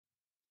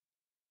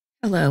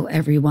Hello,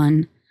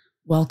 everyone.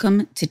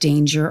 Welcome to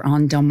Danger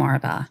on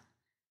Delmarva.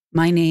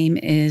 My name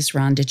is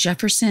Rhonda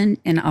Jefferson,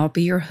 and I'll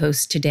be your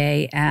host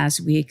today as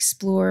we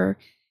explore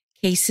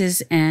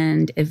cases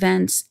and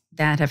events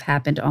that have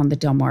happened on the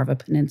Delmarva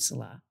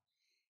Peninsula.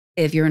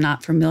 If you're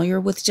not familiar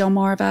with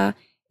Delmarva,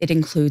 it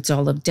includes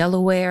all of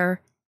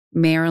Delaware,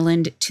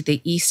 Maryland to the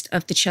east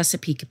of the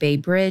Chesapeake Bay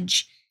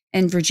Bridge,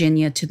 and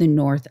Virginia to the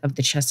north of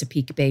the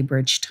Chesapeake Bay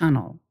Bridge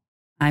Tunnel.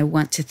 I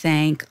want to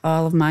thank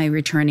all of my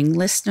returning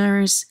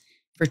listeners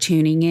for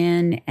tuning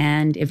in,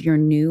 and if you're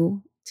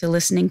new to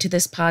listening to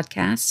this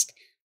podcast,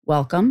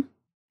 welcome.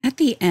 At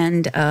the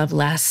end of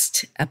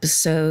last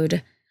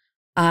episode,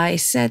 I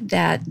said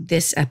that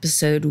this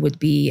episode would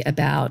be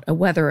about a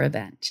weather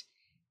event,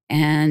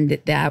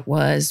 and that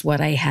was what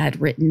I had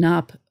written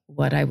up,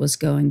 what I was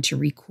going to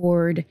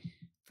record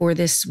for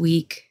this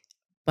week.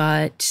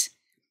 But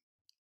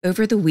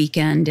over the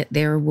weekend,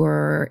 there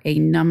were a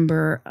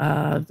number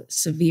of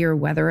severe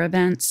weather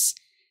events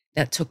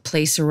that took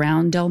place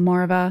around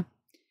Delmarva.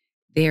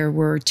 There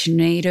were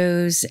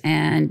tornadoes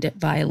and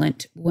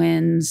violent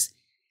winds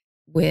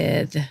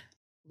with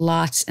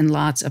lots and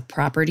lots of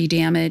property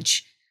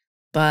damage,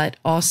 but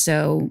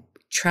also,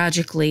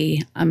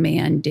 tragically, a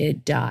man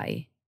did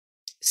die.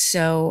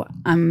 So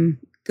I'm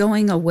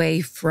going away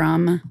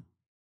from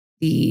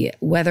the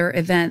weather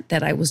event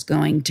that I was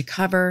going to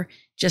cover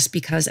just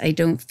because I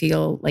don't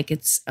feel like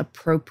it's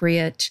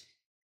appropriate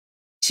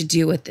to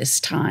do at this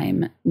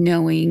time,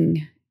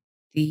 knowing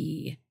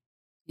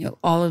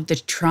all of the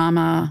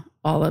trauma,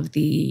 all of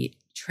the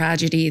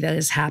tragedy that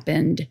has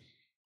happened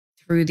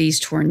through these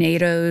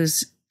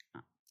tornadoes.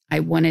 I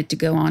wanted to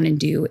go on and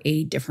do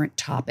a different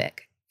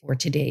topic for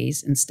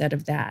today's instead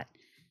of that.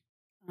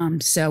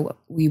 So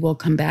we will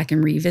come back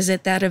and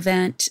revisit that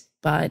event,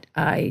 but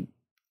I,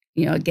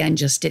 again,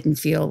 just didn't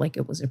feel like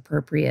it was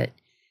appropriate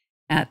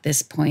at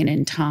this point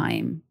in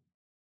time.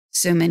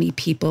 So many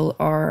people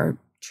are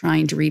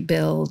trying to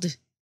rebuild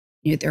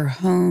their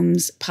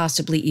homes,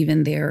 possibly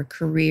even their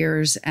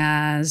careers,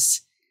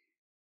 as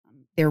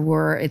there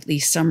were at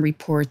least some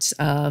reports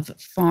of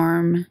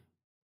farm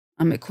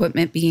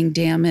equipment being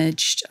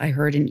damaged. I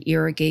heard an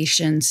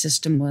irrigation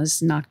system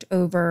was knocked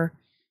over.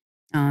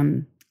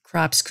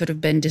 Crops could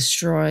have been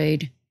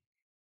destroyed.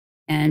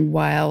 And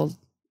while,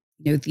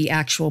 the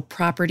actual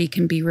property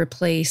can be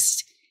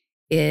replaced,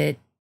 it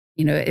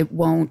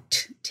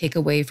won't take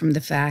away from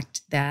the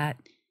fact that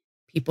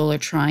people are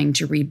trying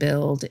to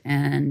rebuild,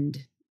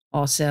 and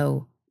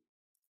also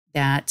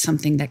that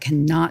something that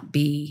cannot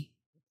be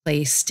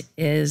replaced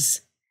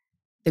is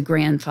the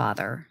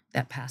grandfather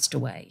that passed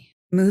away.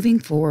 Moving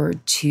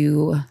forward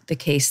to the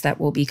case that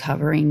we'll be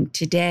covering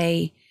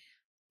today,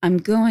 I'm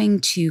going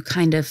to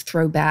kind of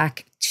throw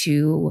back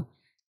to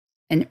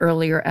an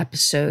earlier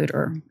episode,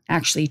 or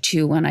actually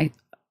two when I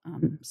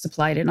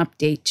supplied an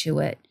update to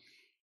it,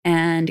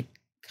 and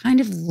kind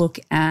of look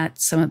at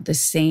some of the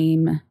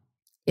same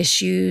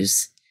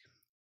issues.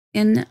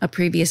 In a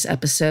previous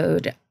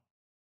episode,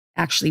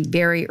 actually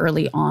very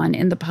early on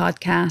in the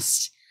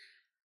podcast,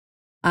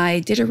 I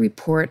did a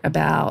report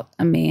about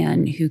a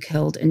man who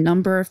killed a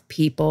number of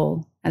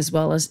people as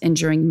well as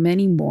injuring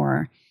many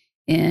more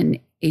in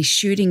a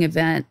shooting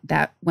event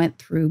that went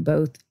through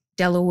both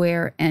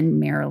Delaware and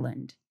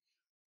Maryland.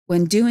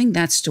 When doing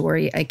that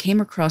story, I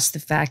came across the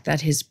fact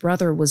that his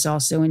brother was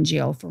also in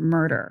jail for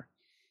murder.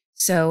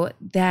 So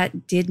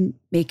that did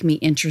make me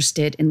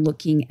interested in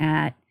looking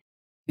at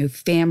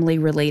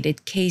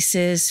family-related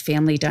cases,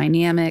 family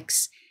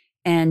dynamics,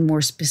 and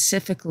more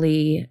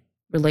specifically,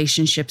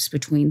 relationships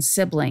between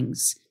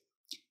siblings.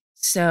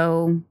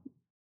 So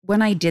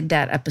when I did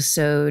that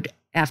episode,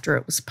 after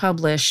it was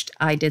published,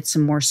 I did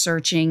some more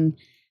searching,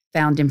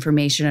 found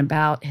information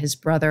about his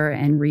brother,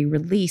 and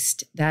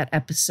re-released that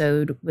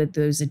episode with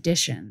those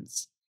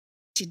additions.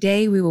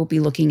 Today, we will be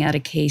looking at a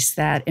case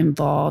that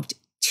involved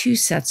two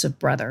sets of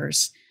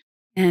brothers.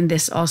 And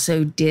this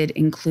also did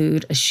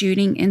include a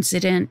shooting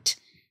incident,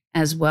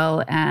 as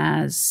well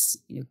as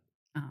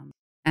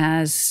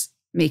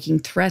making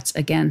threats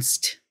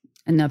against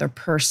another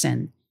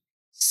person.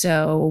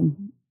 So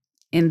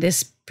in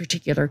this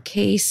particular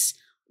case,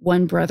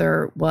 one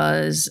brother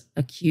was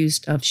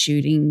accused of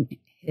shooting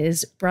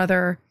his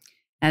brother,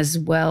 as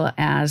well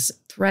as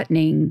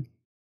threatening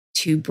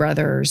two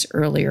brothers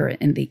earlier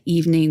in the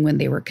evening when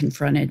they were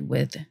confronted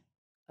with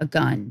a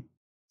gun.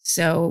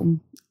 So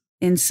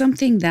in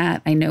something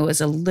that I know is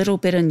a little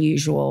bit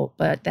unusual,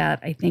 but that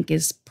I think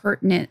is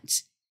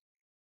pertinent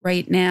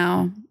right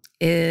now,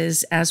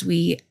 is as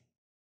we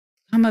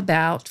come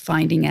about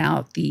finding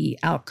out the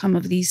outcome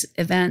of these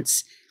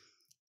events,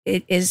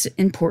 it is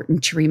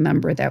important to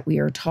remember that we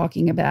are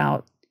talking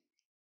about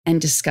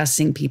and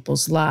discussing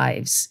people's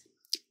lives.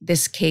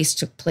 This case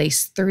took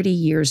place 30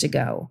 years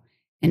ago,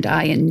 and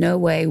I in no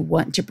way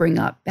want to bring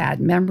up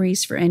bad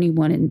memories for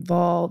anyone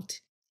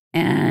involved.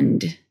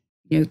 And,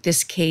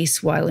 this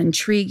case, while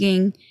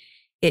intriguing,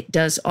 it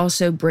does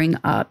also bring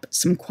up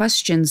some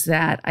questions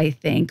that I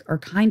think are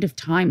kind of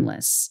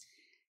timeless.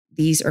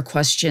 These are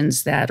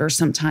questions that are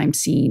sometimes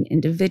seen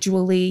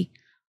individually,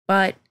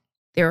 but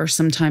there are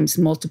sometimes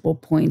multiple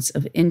points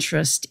of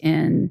interest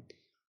in,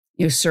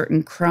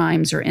 certain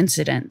crimes or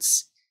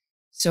incidents.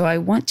 So I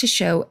want to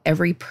show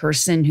every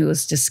person who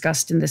is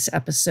discussed in this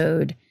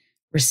episode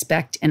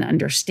respect and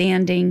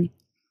understanding.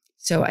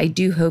 So I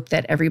do hope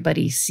that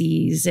everybody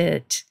sees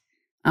it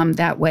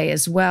that way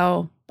as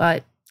well.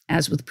 But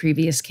as with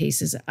previous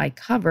cases I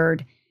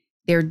covered,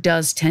 there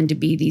does tend to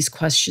be these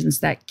questions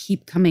that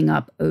keep coming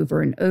up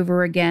over and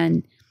over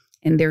again,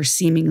 and there's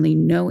seemingly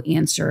no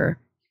answer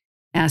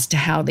as to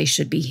how they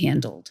should be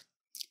handled.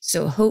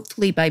 So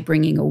hopefully by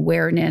bringing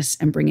awareness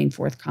and bringing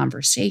forth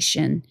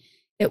conversation,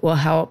 it will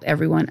help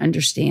everyone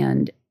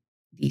understand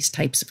these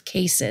types of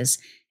cases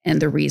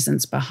and the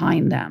reasons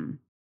behind them.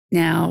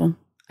 Now,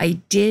 I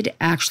did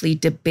actually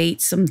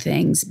debate some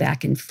things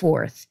back and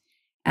forth.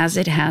 As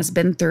it has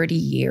been 30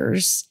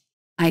 years,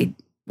 I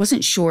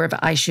wasn't sure if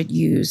I should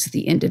use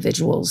the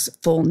individual's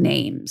full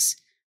names.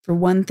 For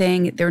one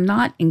thing, they're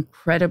not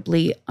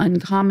incredibly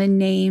uncommon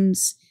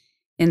names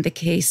in the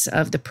case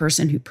of the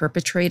person who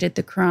perpetrated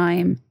the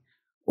crime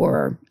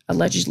or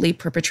allegedly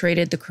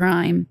perpetrated the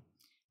crime.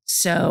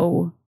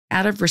 So,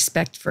 out of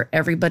respect for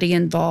everybody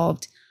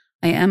involved,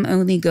 I am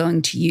only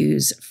going to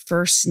use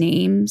first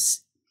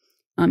names.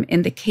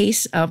 In the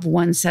case of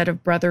one set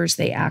of brothers,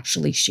 they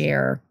actually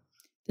share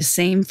the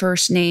same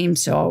first name,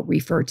 so I'll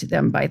refer to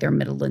them by their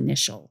middle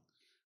initial,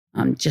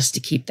 just to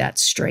keep that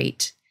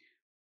straight.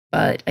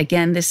 But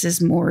again, this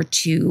is more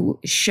to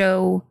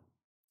show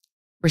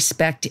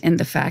respect in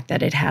the fact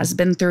that it has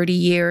been 30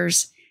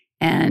 years,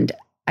 and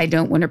I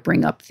don't want to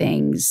bring up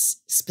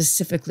things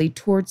specifically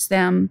towards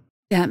them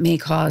that may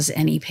cause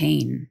any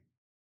pain.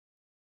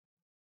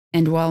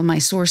 And while my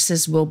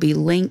sources will be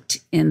linked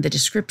in the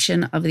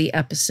description of the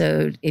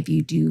episode, if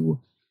you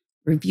do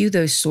review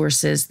those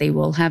sources, they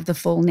will have the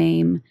full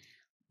name.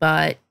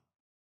 But,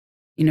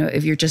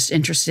 if you're just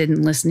interested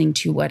in listening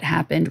to what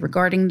happened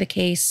regarding the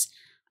case,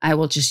 I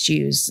will just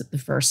use the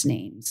first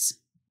names.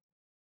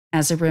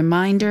 As a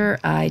reminder,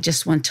 I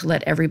just want to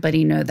let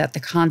everybody know that the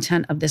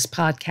content of this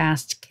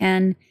podcast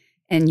can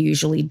and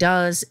usually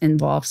does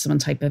involve some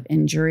type of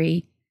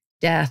injury,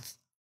 death,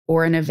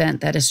 or an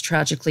event that has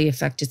tragically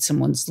affected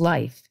someone's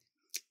life.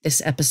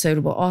 This episode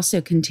will also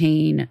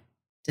contain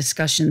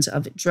discussions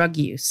of drug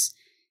use.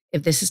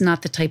 If this is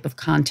not the type of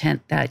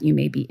content that you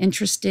may be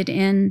interested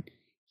in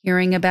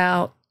hearing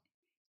about,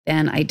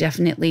 then I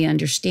definitely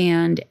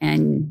understand,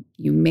 and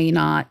you may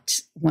not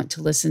want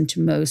to listen to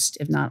most,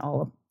 if not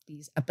all of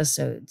these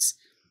episodes.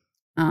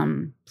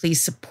 Please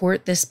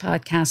support this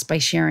podcast by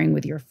sharing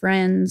with your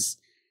friends.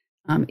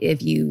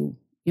 If you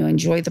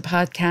enjoy the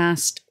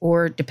podcast,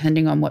 or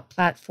depending on what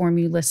platform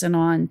you listen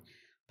on,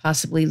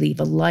 possibly leave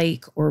a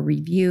like or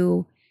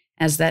review,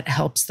 as that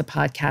helps the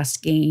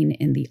podcast gain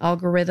in the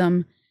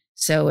algorithm,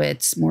 so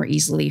it's more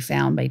easily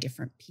found by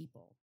different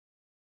people.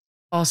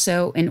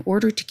 Also, in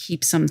order to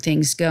keep some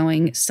things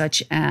going,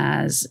 such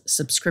as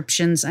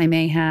subscriptions I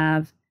may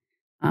have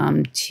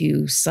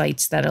to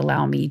sites that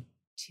allow me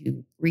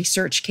to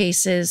research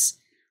cases,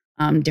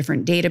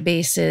 different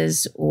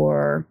databases,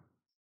 or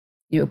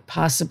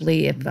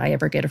possibly if I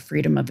ever get a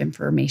Freedom of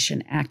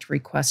Information Act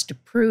request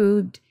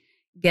approved,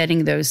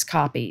 getting those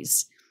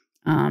copies.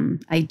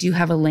 I do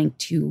have a link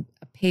to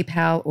a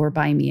PayPal or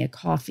Buy Me a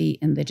Coffee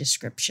in the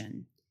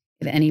description,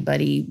 if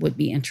anybody would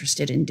be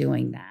interested in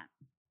doing that.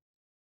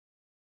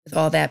 With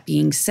all that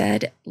being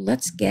said,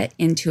 let's get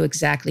into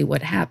exactly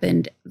what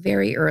happened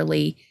very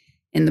early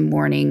in the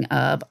morning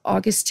of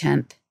August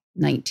 10th,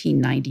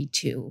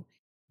 1992,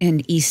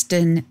 in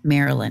Easton,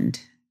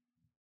 Maryland,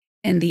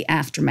 and the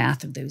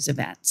aftermath of those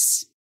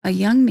events. A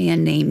young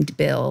man named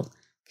Bill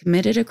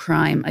committed a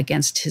crime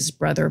against his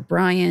brother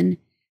Brian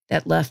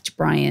that left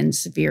Brian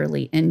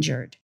severely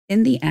injured.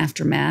 In the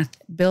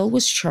aftermath, Bill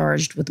was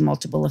charged with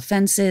multiple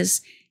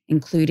offenses,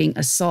 including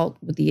assault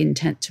with the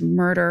intent to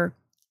murder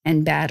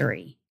and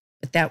battery.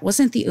 But that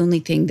wasn't the only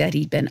thing that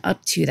he'd been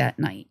up to that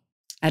night.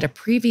 At a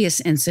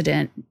previous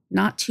incident,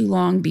 not too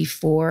long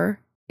before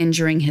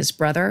injuring his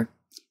brother,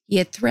 he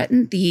had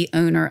threatened the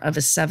owner of a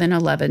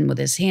 7-Eleven with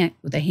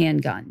a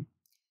handgun.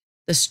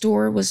 The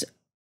store was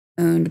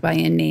owned by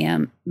a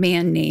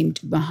man named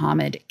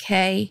Muhammad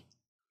K.,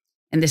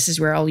 and this is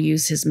where I'll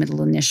use his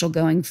middle initial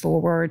going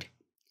forward.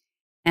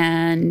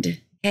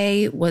 And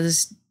K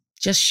was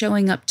just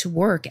showing up to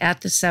work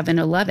at the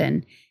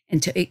 7-Eleven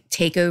and to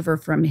take over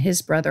from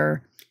his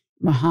brother,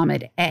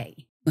 Muhammad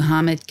A.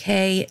 Muhammad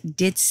K.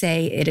 did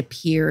say it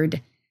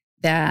appeared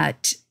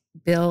that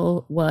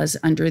Bill was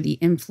under the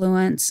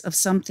influence of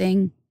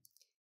something.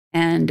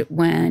 And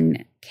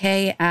when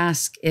Kay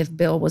asked if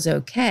Bill was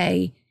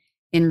okay,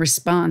 in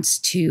response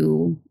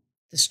to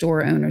the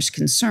store owner's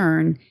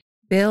concern,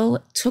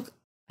 Bill took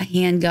a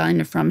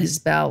handgun from his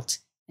belt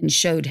and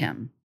showed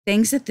him.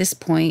 Things at this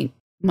point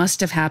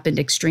must have happened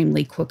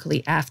extremely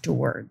quickly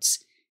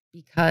afterwards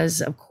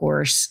because, of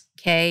course,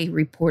 Kay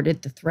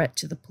reported the threat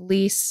to the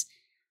police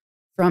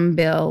from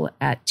Bill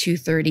at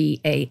 2:30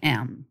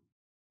 a.m.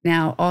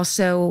 Now,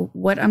 also,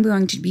 what I'm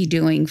going to be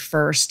doing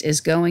first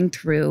is going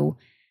through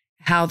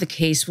how the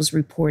case was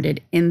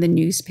reported in the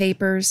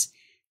newspapers.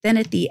 Then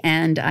at the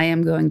end, I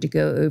am going to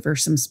go over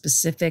some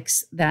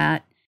specifics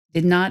that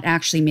did not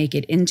actually make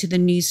it into the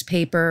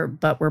newspaper,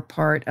 but were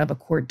part of a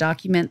court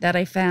document that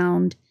I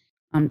found.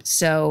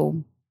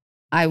 So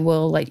I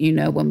will let you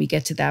know when we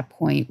get to that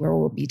point where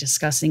we'll be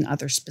discussing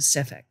other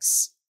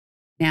specifics.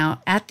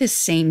 Now, at this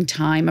same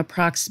time,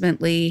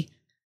 approximately,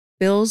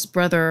 Bill's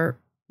brother,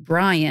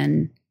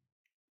 Brian,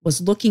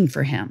 was looking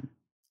for him.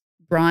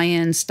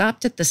 Brian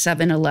stopped at the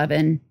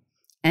 7-Eleven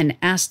and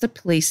asked the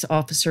police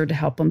officer to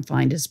help him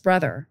find his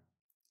brother.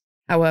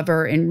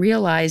 However, in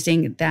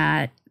realizing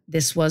that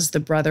this was the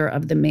brother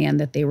of the man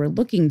that they were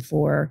looking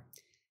for,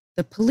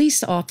 the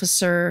police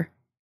officer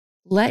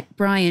let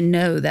Brian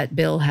know that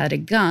Bill had a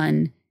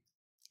gun,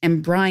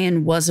 and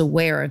Brian was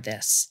aware of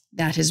this,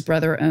 that his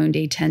brother owned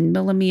a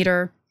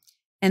 10mm,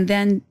 and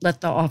then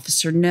let the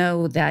officer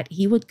know that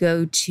he would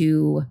go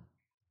to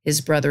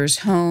his brother's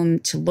home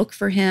to look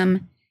for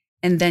him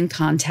and then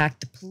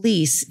contact the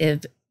police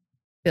if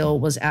Bill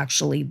was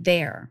actually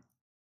there.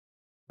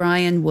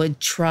 Brian would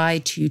try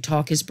to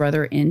talk his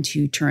brother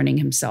into turning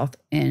himself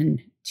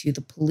in to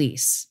the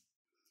police.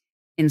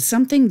 In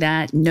something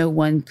that no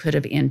one could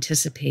have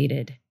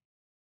anticipated,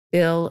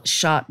 Bill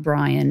shot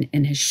Brian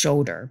in his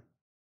shoulder.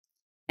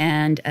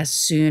 And as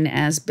soon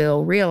as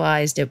Bill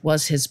realized it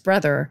was his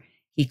brother,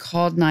 he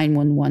called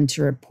 911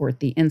 to report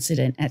the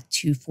incident at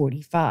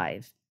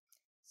 2:45.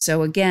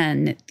 So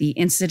again, the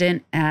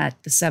incident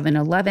at the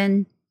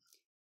 7-Eleven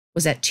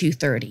was at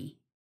 2:30.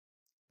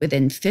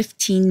 Within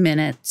 15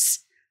 minutes,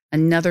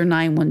 another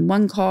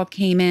 911 call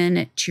came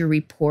in to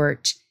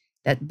report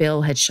that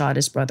Bill had shot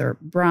his brother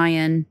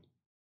Brian.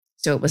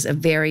 So it was a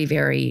very,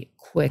 very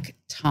quick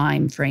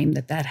time frame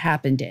that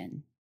happened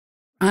in.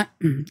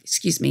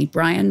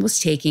 Brian was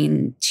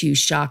taken to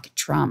shock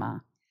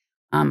trauma.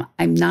 I'm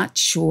not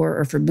sure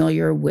or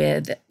familiar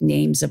with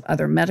names of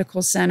other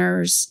medical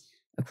centers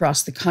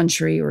across the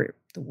country or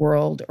the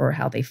world or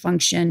how they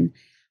function.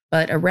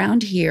 But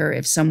around here,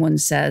 if someone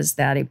says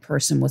that a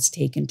person was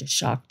taken to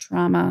shock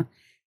trauma,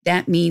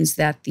 that means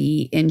that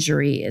the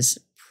injury is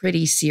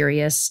pretty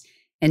serious,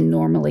 and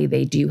normally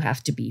they do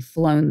have to be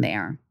flown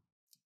there.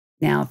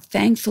 Now,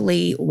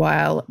 thankfully,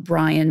 while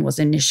Brian was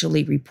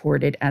initially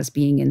reported as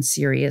being in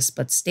serious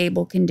but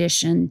stable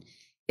condition,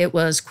 it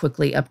was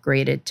quickly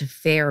upgraded to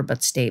fair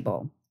but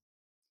stable.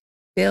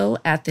 Bill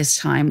at this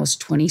time was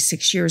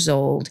 26 years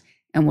old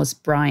and was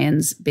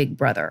Brian's big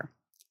brother.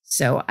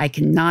 So I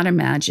cannot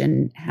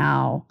imagine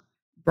how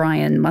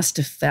Brian must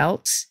have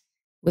felt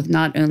with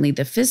not only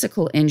the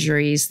physical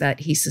injuries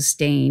that he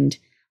sustained,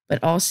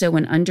 but also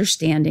an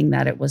understanding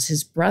that it was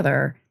his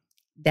brother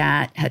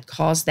that had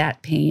caused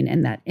that pain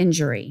and that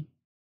injury.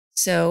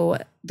 So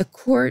the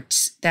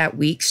court that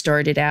week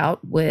started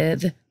out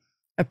with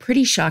a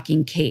pretty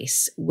shocking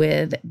case,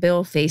 with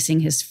Bill facing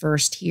his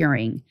first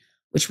hearing,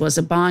 which was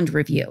a bond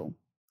review.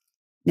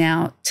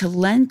 Now, to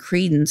lend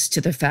credence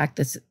to the fact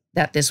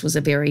that this was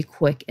a very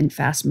quick and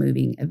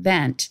fast-moving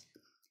event,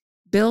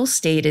 Bill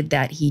stated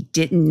that he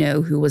didn't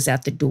know who was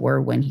at the door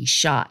when he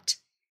shot,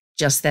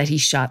 just that he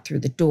shot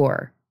through the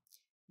door.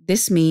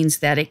 This means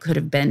that it could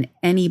have been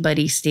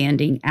anybody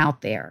standing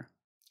out there.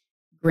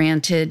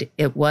 Granted,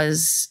 it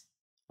was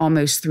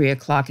almost 3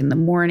 o'clock in the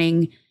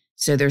morning,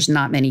 so there's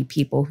not many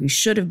people who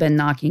should have been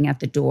knocking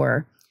at the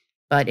door,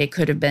 but it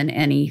could have been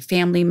any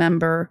family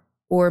member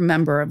or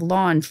member of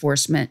law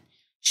enforcement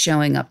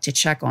showing up to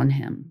check on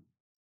him.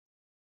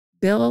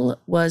 Bill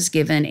was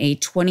given a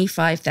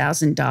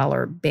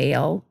 $25,000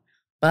 bail,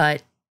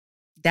 but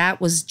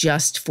that was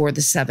just for the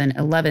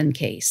 7-Eleven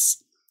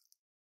case.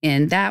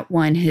 In that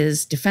one,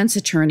 his defense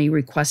attorney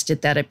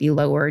requested that it be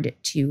lowered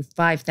to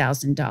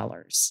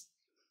 $5,000.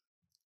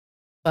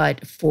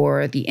 But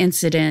for the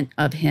incident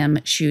of him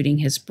shooting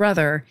his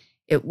brother,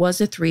 it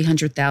was a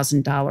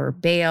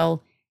 $300,000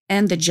 bail,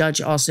 and the judge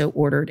also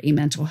ordered a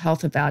mental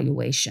health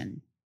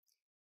evaluation.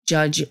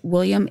 Judge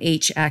William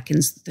H.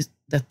 Atkins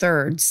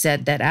III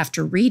said that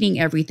after reading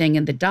everything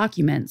in the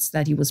documents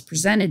that he was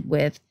presented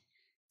with,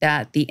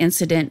 that the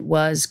incident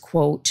was,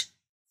 quote,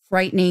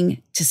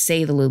 frightening to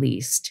say the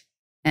least,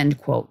 end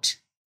quote.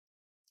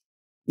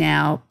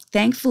 Now,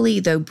 thankfully,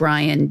 though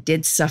Brian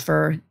did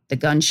suffer the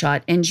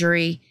gunshot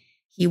injury,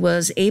 he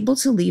was able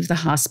to leave the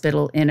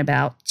hospital in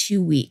about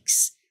 2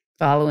 weeks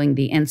following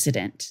the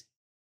incident.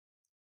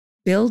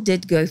 Bill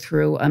did go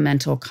through a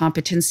mental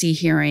competency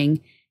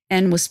hearing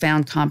and was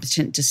found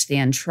competent to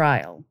stand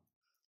trial.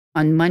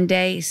 On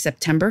Monday,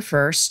 September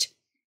 1st,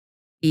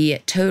 the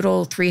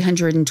total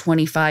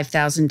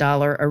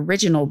 $325,000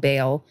 original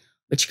bail,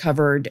 which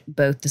covered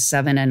both the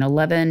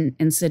 7-Eleven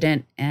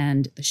incident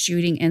and the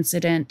shooting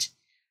incident,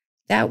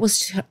 that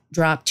was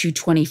dropped to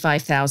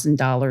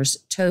 $25,000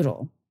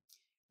 total.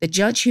 The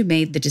judge who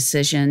made the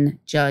decision,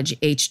 Judge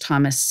H.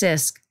 Thomas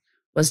Sisk,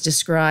 was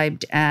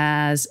described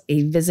as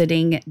a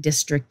visiting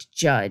district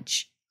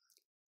judge.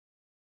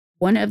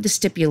 One of the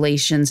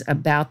stipulations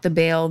about the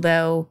bail,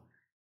 though,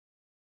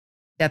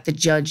 that the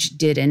judge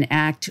did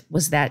enact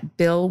was that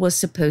Bill was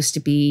supposed to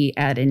be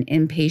at an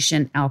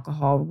inpatient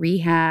alcohol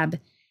rehab,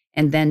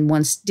 and then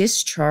once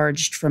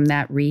discharged from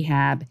that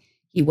rehab,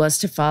 he was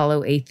to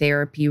follow a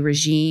therapy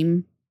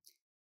regime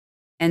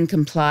and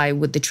comply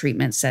with the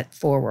treatment set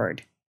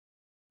forward.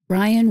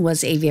 Brian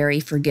was a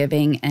very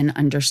forgiving and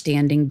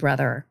understanding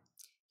brother.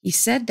 He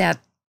said that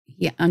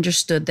he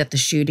understood that the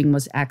shooting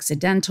was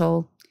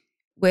accidental,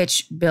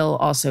 which Bill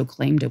also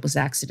claimed it was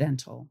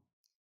accidental.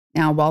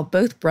 Now, while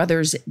both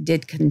brothers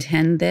did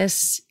contend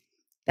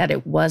that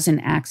it was an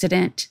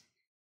accident,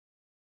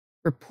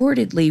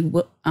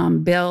 reportedly,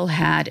 Bill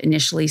had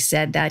initially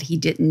said that he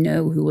didn't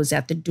know who was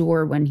at the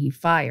door when he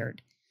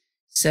fired.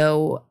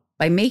 So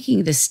by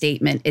making this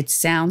statement, it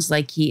sounds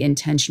like he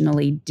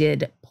intentionally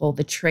did pull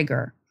the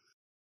trigger.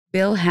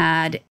 Bill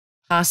had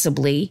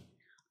possibly,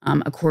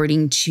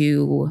 according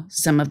to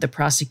some of the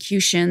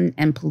prosecution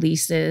and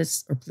police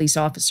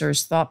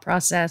officers' thought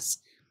process,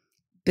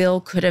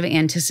 Bill could have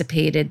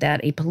anticipated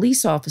that a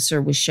police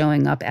officer was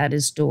showing up at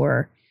his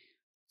door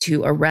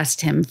to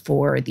arrest him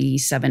for the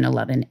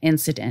 7-Eleven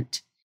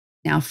incident.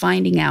 Now,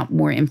 finding out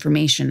more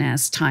information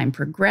as time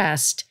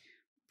progressed,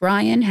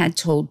 Brian had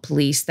told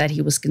police that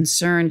he was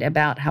concerned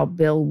about how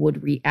Bill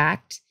would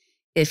react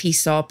if he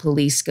saw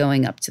police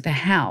going up to the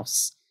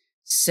house.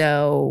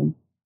 So,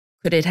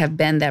 could it have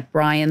been that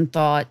Brian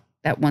thought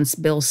that once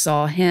Bill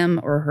saw him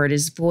or heard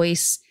his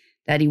voice,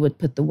 that he would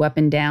put the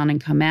weapon down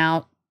and come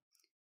out,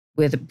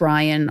 with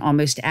Brian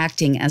almost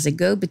acting as a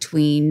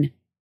go-between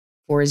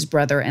for his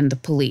brother and the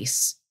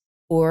police?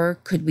 Or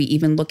could we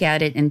even look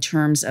at it in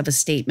terms of a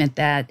statement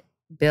that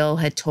Bill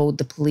had told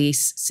the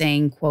police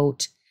saying,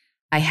 quote,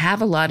 "I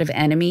have a lot of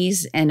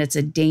enemies and it's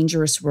a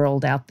dangerous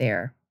world out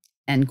there,"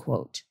 end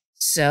quote.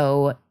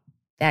 So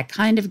that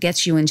kind of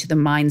gets you into the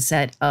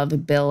mindset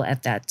of Bill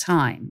at that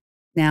time.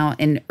 Now,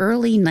 in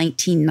early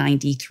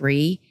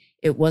 1993,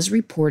 it was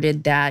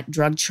reported that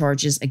drug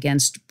charges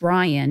against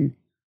Brian,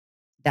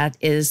 that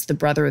is the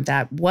brother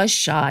that was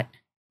shot,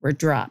 were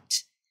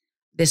dropped.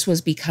 This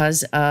was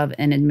because of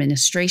an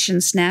administration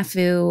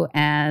snafu,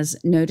 as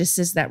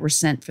notices that were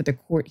sent for the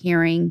court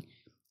hearing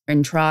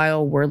and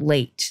trial were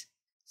late.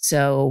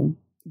 So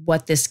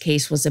what this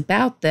case was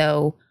about,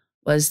 though,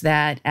 was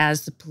that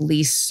as the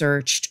police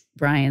searched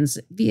Brian's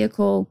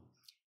vehicle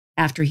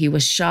after he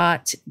was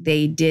shot,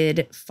 they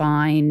did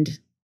find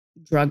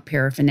drug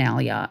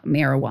paraphernalia,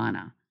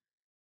 marijuana.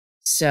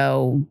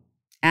 So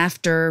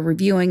after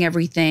reviewing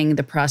everything,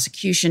 the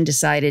prosecution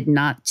decided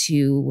not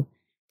to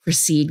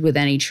proceed with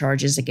any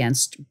charges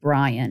against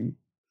Brian.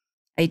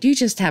 I do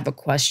just have a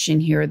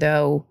question here,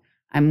 though.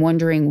 I'm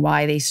wondering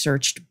why they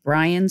searched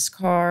Brian's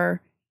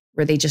car.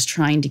 Were they just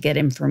trying to get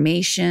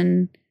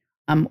information?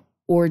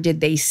 Or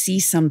did they see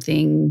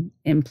something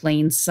in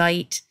plain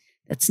sight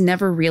that's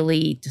never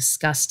really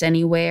discussed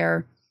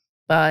anywhere?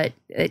 But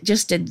it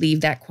just did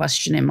leave that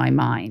question in my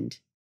mind.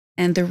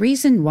 And the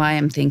reason why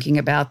I'm thinking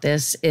about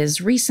this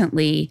is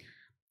recently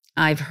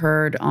I've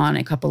heard on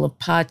a couple of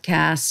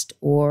podcasts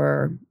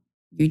or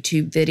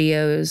YouTube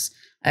videos.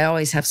 I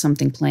always have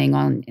something playing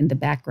on in the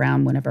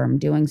background whenever I'm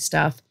doing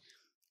stuff.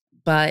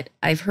 But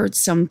I've heard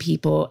some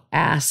people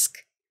ask,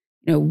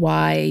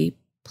 why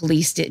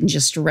police didn't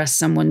just arrest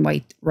someone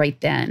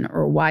right then,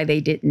 or why they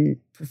didn't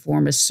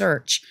perform a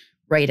search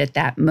right at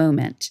that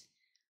moment.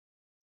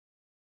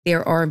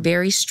 There are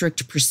very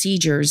strict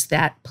procedures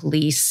that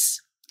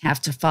police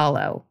have to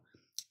follow.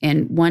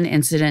 And one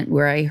incident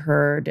where I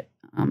heard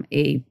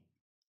a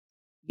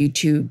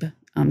YouTube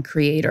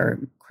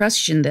creator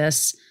question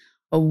this,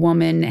 a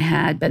woman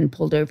had been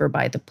pulled over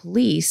by the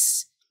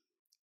police,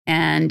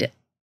 and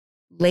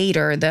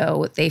later,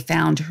 though, they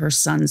found her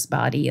son's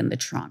body in the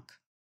trunk.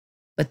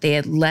 But they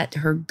had let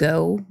her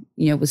go,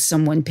 with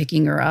someone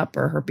picking her up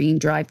or her being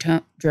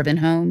driven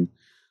home.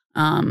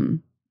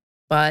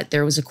 But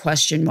there was a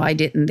question, why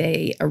didn't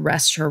they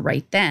arrest her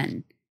right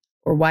then?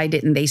 Or why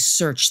didn't they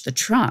search the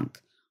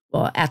trunk?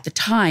 Well, at the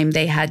time,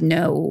 they had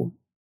no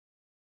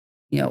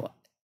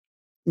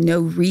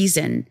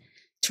reason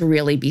to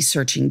really be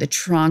searching the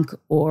trunk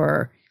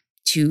or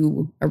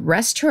to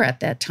arrest her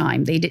at that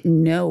time. They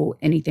didn't know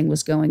anything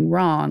was going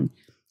wrong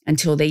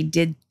until they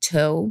did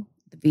tow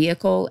the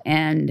vehicle.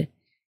 And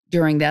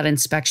during that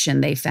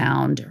inspection, they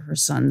found her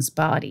son's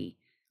body.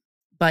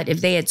 But if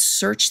they had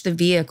searched the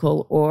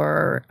vehicle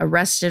or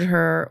arrested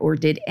her or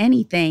did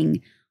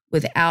anything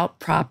without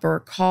proper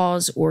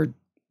cause or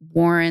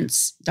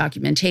warrants,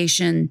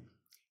 documentation,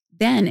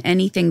 then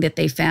anything that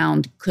they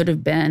found could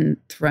have been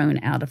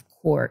thrown out of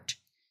court.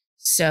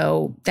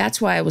 So that's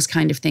why I was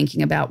kind of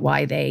thinking about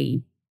why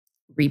they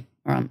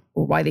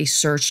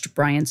searched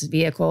Brian's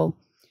vehicle.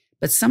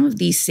 But some of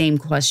these same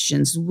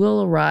questions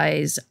will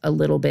arise a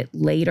little bit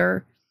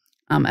later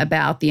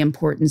about the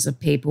importance of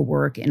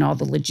paperwork and all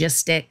the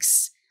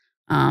logistics,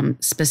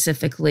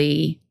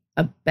 specifically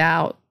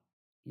about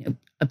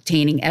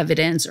obtaining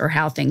evidence or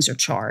how things are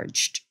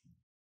charged.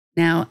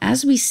 Now,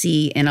 as we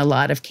see in a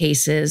lot of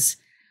cases,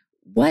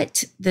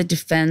 what the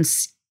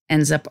defense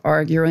ends up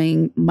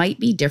arguing might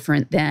be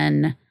different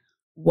than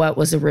what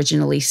was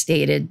originally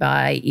stated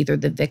by either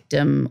the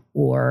victim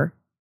or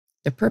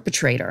the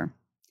perpetrator.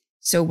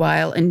 So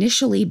while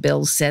initially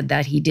Bill said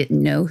that he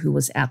didn't know who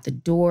was at the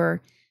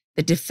door,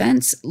 the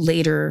defense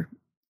later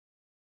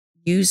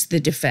used the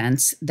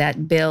defense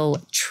that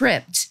Bill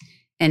tripped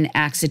and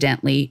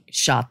accidentally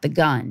shot the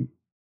gun.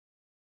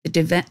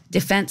 The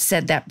defense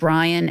said that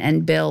Brian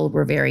and Bill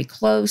were very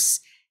close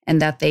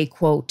and that they,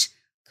 quote,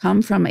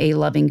 come from a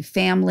loving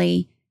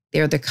family.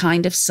 They're the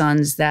kind of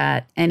sons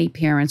that any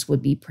parents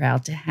would be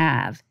proud to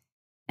have,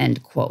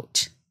 end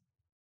quote.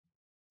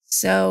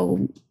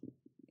 So,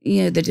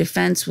 the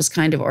defense was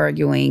kind of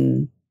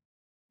arguing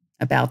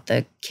about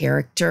the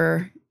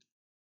character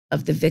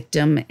of the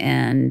victim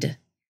and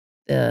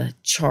the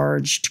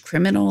charged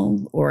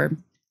criminal or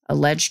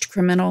alleged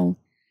criminal.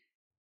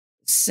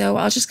 So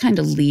I'll just kind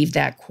of leave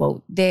that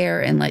quote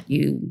there and let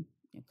you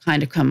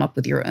kind of come up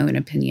with your own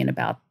opinion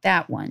about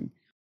that one.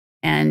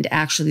 And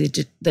actually,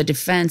 the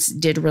defense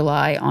did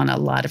rely on a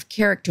lot of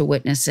character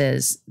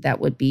witnesses that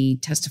would be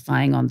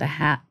testifying on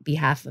the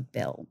behalf of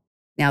Bill.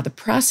 Now, the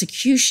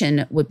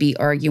prosecution would be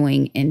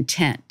arguing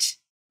intent.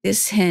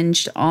 This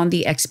hinged on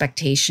the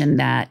expectation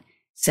that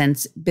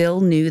since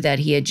Bill knew that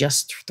he had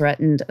just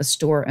threatened a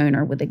store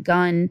owner with a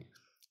gun,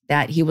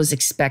 that he was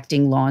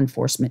expecting law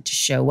enforcement to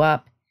show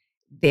up.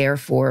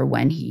 Therefore,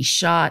 when he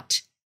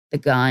shot the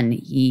gun,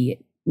 he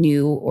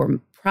knew or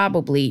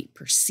probably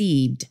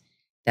perceived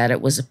that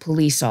it was a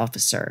police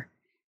officer,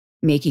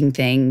 making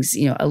things,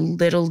 a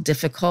little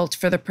difficult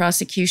for the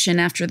prosecution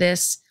after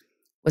this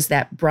was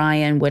that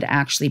Brian would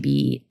actually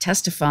be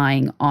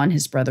testifying on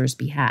his brother's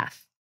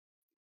behalf.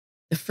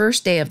 The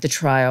first day of the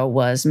trial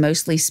was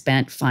mostly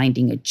spent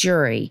finding a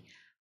jury,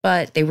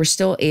 but they were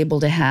still able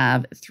to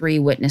have 3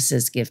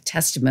 witnesses give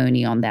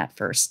testimony on that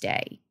first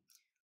day.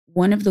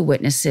 One of the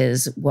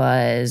witnesses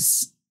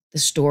was the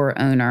store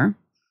owner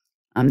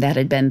that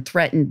had been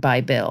threatened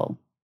by Bill.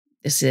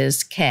 This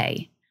is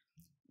Kay.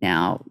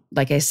 Now,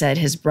 like I said,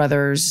 his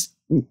brother's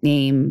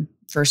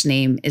first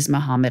name is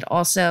Muhammad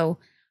also.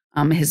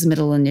 His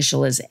middle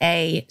initial is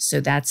A, so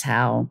that's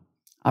how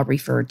I'll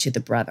refer to the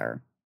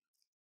brother.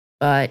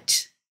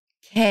 But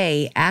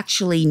Kay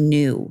actually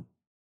knew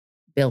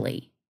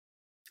Bill.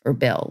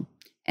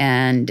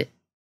 And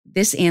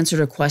this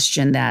answered a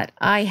question that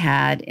I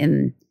had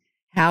in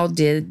how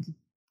did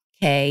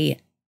Kay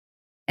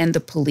and the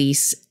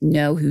police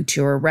know who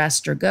to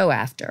arrest or go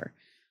after?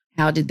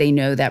 How did they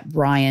know that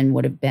Brian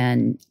would have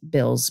been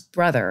Bill's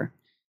brother?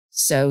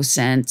 So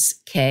since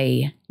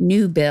Kay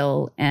knew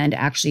Bill and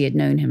actually had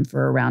known him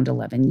for around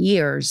 11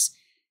 years,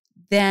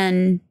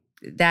 then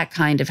that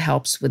kind of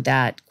helps with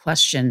that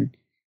question.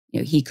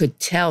 He could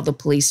tell the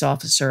police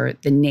officer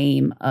the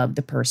name of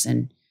the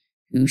person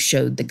who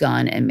showed the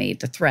gun and made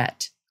the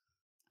threat.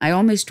 I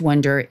almost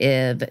wonder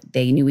if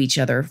they knew each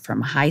other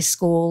from high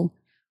school,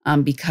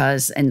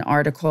 because an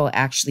article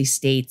actually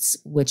states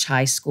which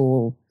high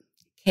school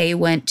Kay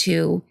went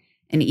to.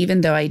 And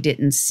even though I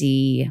didn't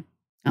see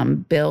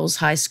Bill's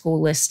high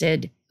school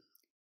listed,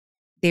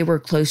 they were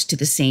close to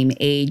the same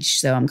age.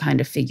 So I'm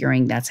kind of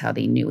figuring that's how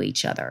they knew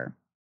each other.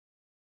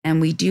 And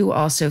we do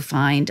also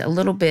find a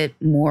little bit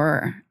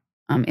more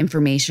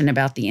information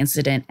about the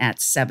incident at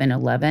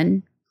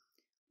 7-Eleven.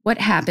 What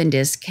happened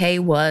is Kay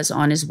was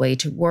on his way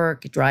to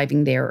work,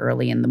 driving there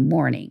early in the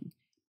morning.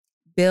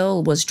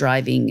 Bill was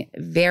driving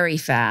very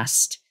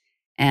fast,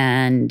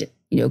 and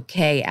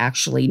Kay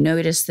actually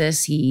noticed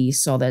this. He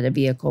saw that a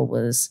vehicle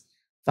was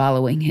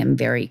following him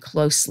very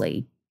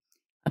closely.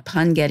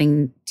 Upon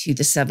getting to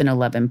the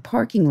 7-Eleven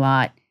parking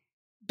lot,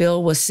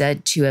 Bill was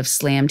said to have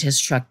slammed his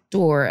truck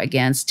door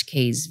against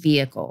Kay's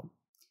vehicle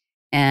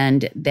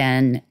and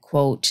then,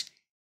 quote,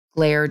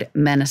 glared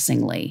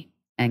menacingly,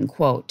 end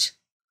quote.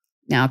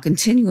 Now,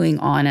 continuing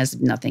on as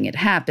if nothing had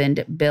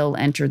happened, Bill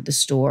entered the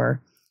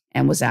store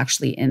and was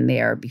actually in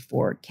there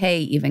before Kay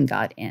even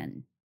got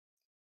in.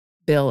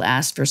 Bill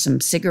asked for some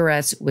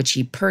cigarettes, which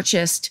he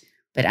purchased,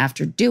 but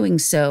after doing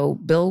so,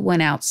 Bill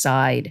went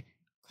outside,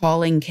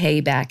 calling Kay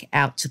back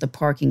out to the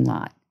parking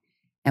lot.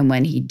 And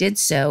when he did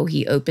so,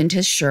 he opened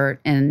his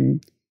shirt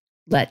and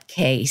let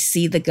Kay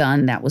see the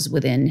gun that was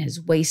within his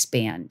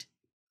waistband.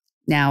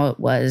 Now it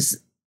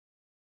was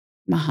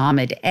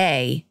Muhammad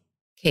A.,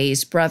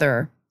 Kay's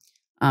brother.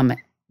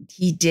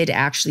 He did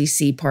actually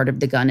see part of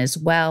the gun as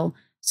well.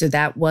 So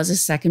that was a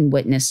second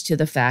witness to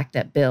the fact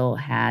that Bill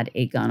had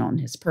a gun on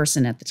his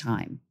person at the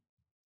time.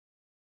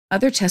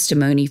 Other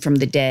testimony from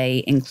the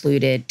day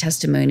included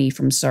testimony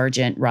from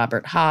Sergeant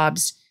Robert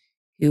Hobbs,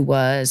 who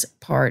was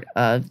part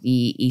of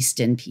the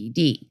Easton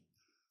PD.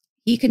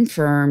 He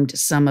confirmed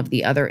some of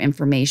the other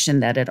information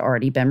that had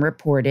already been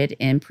reported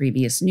in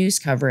previous news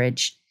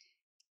coverage,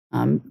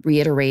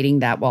 reiterating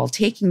that while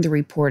taking the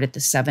report at the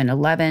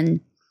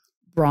 7-Eleven,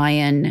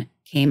 Brian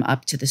came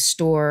up to the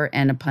store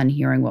and upon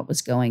hearing what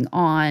was going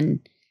on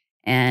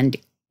and,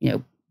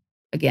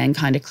 again,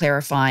 kind of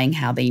clarifying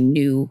how they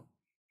knew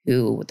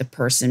who the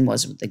person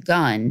was with the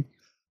gun,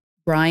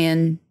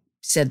 Brian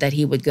said that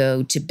he would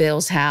go to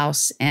Bill's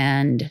house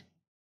and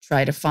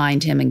try to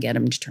find him and get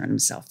him to turn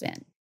himself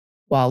in.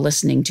 While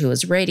listening to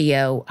his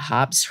radio,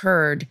 Hobbs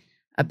heard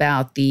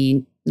about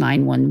the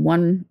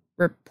 911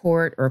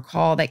 report or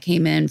call that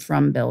came in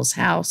from Bill's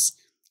house.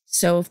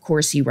 So, of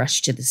course, he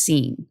rushed to the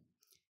scene.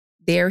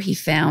 There he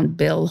found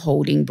Bill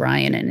holding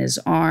Brian in his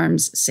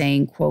arms,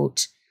 saying,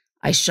 quote,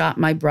 "I shot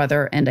my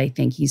brother and I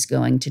think he's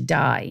going to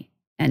die,"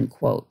 end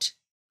quote.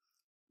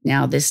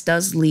 Now, this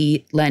does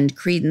lend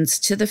credence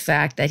to the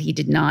fact that he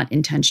did not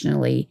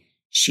intentionally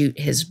shoot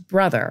his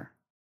brother,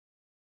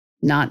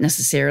 not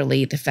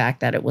necessarily the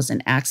fact that it was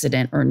an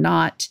accident or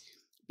not,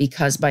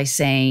 because by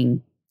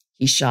saying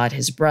he shot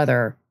his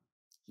brother,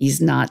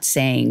 he's not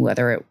saying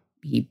whether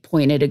he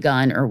pointed a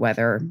gun or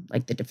whether,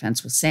 like the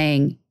defense was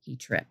saying, he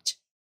tripped.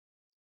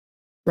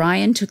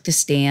 Brian took the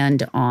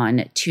stand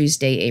on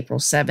Tuesday, April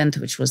 7th,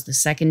 which was the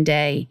second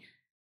day,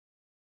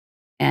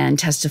 and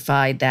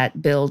testified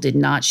that Bill did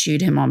not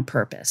shoot him on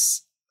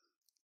purpose.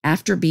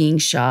 After being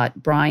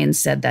shot, Brian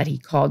said that he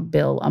called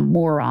Bill a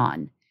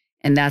moron,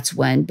 and that's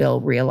when Bill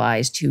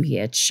realized who he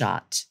had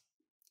shot.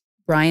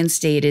 Brian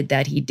stated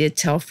that he did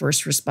tell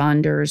first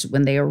responders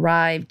when they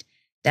arrived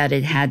that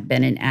it had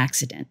been an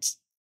accident.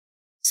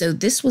 So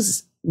this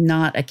was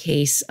not a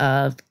case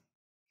of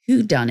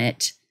who done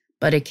it,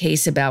 but a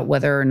case about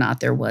whether or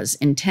not there was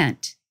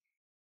intent.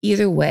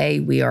 Either way,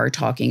 we are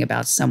talking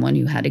about someone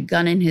who had a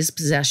gun in his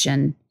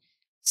possession,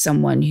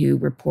 someone who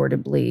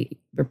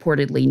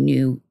reportedly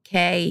knew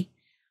Kay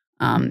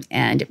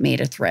and made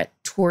a threat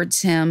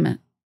towards him.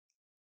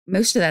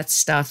 Most of that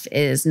stuff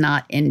is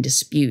not in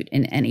dispute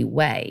in any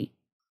way.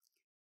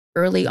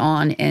 Early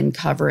on in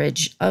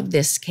coverage of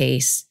this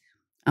case,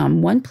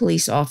 one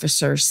police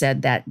officer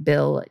said that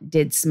Bill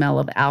did smell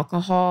of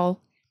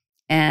alcohol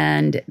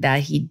and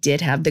that he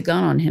did have the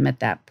gun on him at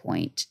that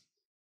point.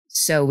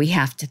 So we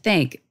have to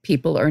think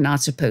people are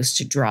not supposed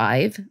to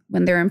drive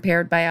when they're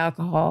impaired by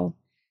alcohol.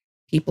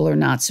 People are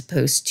not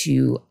supposed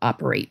to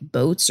operate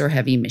boats or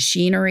heavy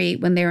machinery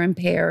when they're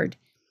impaired.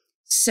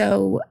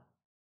 So,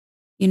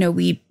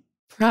 we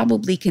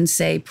probably can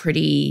say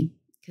pretty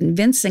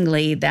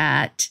convincingly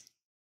that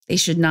they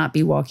should not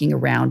be walking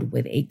around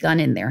with a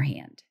gun in their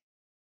hand.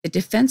 The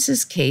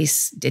defense's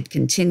case did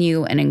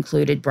continue and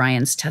included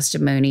Brian's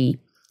testimony,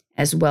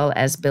 as well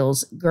as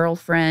Bill's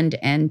girlfriend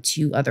and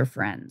two other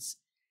friends.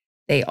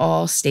 They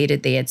all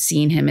stated they had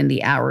seen him in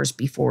the hours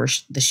before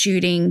the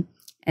shooting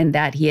and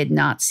that he had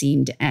not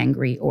seemed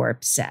angry or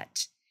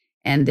upset.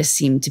 And this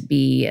seemed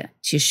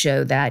to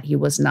show that he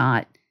was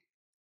not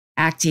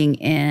acting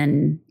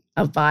in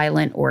a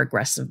violent or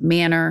aggressive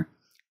manner,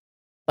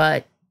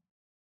 but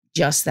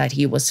just that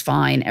he was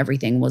fine.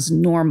 Everything was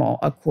normal,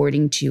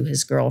 according to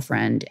his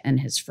girlfriend and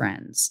his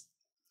friends.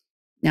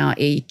 Now,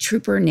 a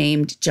trooper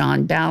named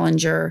John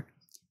Ballinger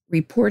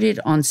reported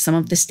on some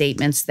of the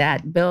statements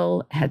that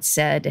Bill had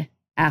said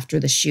after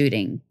the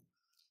shooting.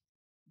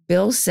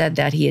 Bill said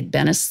that he had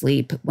been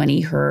asleep when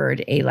he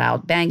heard a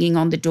loud banging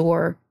on the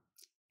door.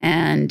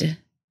 And,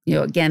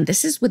 again,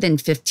 this is within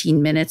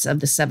 15 minutes of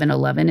the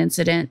 7-Eleven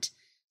incident.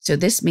 So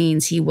this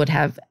means he would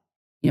have,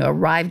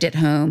 arrived at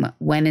home,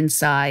 went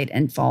inside,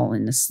 and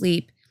fallen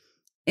asleep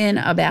in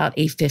about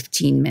a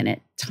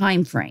 15-minute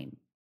time frame.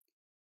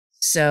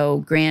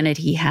 So granted,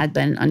 he had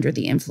been under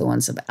the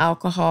influence of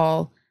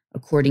alcohol,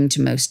 according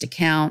to most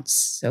accounts.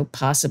 So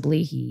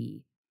possibly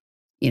he,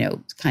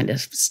 kind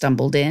of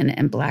stumbled in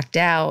and blacked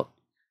out.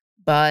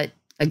 But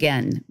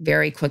again,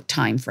 very quick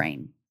time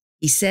frame.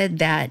 He said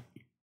that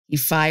he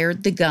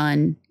fired the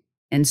gun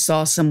and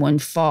saw someone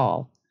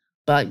fall,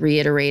 but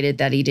reiterated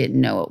that he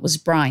didn't know it was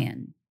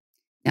Brian.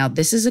 Now,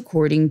 this is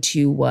according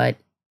to what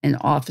an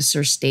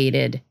officer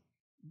stated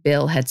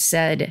Bill had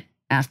said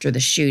after the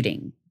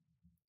shooting.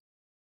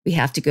 We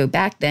have to go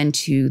back then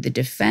to the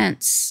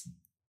defense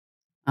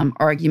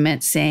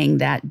argument saying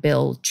that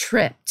Bill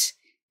tripped,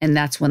 and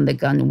that's when the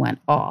gun went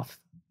off.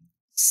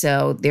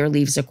 So there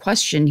leaves a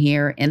question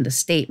here in the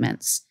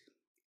statements.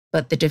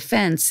 But the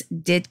defense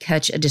did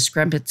catch a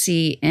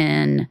discrepancy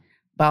in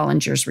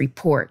Ballinger's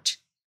report.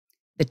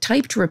 The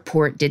typed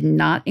report did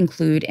not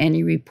include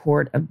any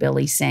report of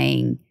Billy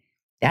saying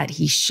that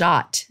he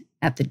shot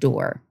at the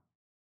door.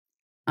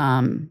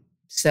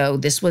 So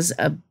this was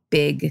a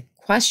big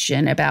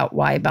question about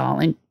why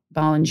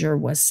Ballinger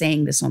was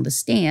saying this on the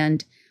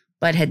stand,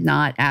 but had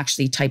not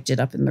actually typed it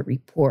up in the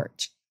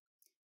report.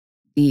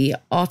 The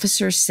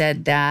officer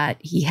said that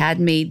he had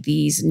made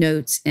these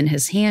notes in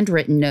his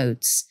handwritten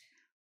notes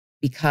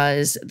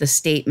because the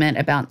statement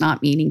about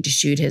not meaning to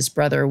shoot his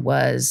brother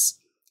was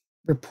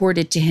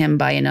reported to him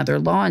by another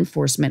law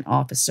enforcement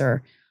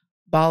officer.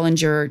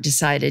 Ballinger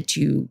decided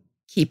to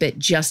keep it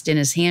just in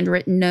his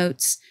handwritten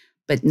notes,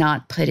 but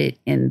not put it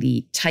in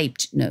the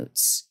typed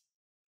notes.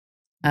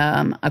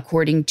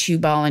 According to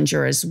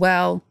Ballinger as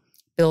well,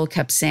 Bill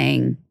kept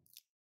saying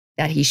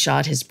that he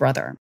shot his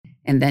brother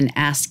and then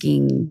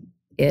asking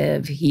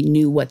if he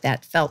knew what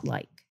that felt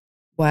like.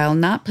 While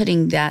not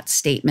putting that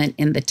statement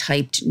in the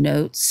typed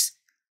notes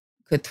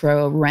could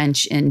throw a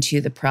wrench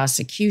into the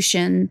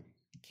prosecution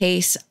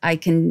case, I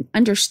can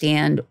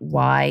understand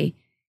why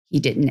he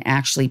didn't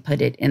actually put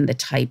it in the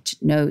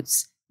typed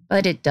notes,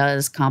 but it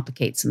does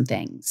complicate some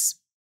things.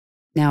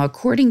 Now,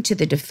 according to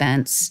the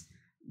defense,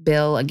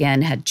 Bill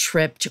again had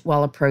tripped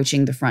while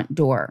approaching the front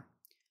door.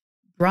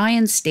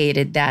 Brian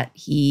stated that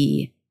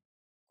he,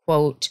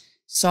 quote,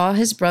 saw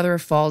his brother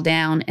fall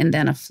down and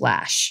then a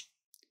flash,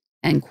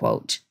 end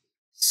quote.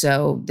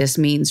 So this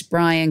means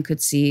Brian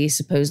could see,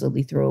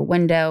 supposedly through a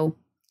window,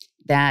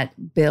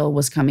 that Bill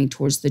was coming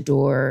towards the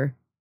door,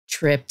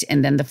 tripped,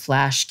 and then the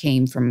flash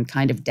came from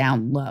kind of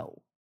down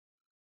low.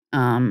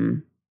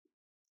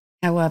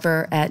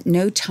 However, at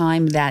no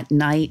time that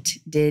night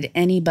did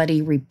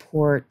anybody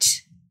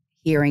report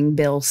hearing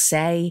Bill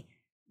say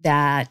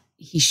that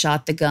he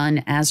shot the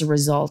gun as a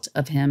result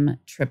of him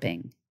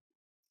tripping.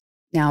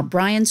 Now,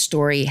 Brian's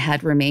story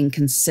had remained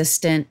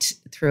consistent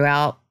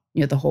throughout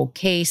the whole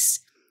case.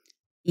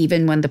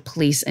 Even when the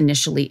police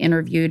initially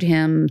interviewed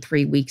him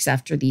 3 weeks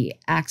after the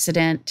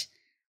accident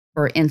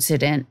or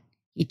incident,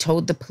 he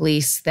told the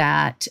police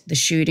that the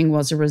shooting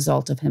was a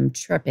result of him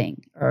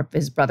tripping, or of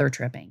his brother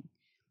tripping.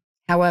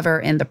 However,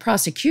 in the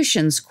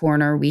prosecution's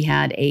corner, we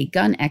had a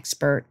gun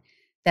expert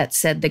that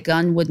said the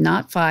gun would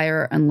not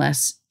fire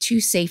unless 2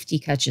 safety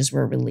catches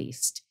were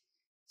released.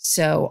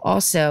 So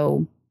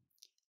also,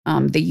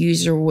 the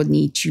user would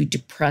need to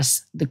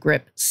depress the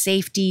grip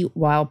safety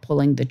while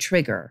pulling the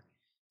trigger.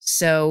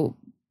 So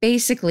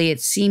basically,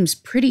 it seems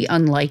pretty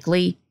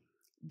unlikely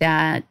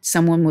that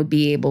someone would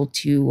be able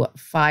to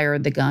fire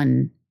the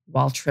gun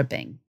while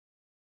tripping.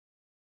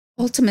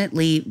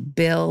 Ultimately,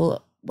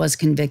 Bill was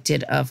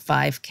convicted of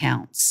 5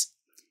 counts.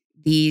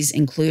 These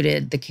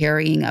included the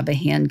carrying of a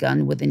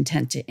handgun with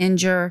intent to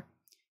injure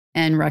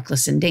and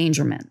reckless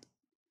endangerment.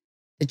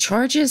 The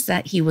charges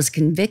that he was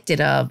convicted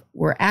of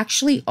were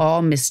actually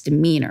all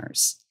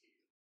misdemeanors.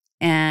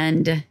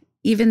 And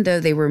even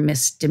though they were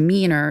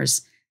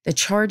misdemeanors, the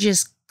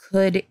charges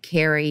could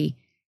carry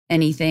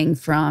anything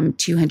from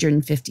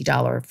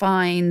 $250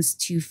 fines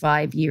to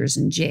 5 years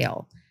in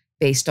jail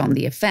based on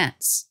the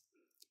offense.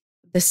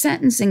 The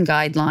sentencing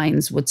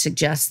guidelines would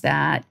suggest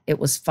that it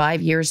was 5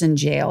 years in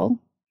jail.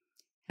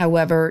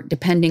 However,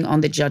 depending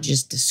on the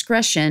judge's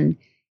discretion,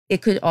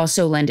 it could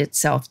also lend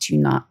itself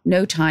to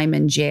no time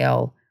in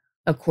jail,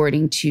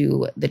 according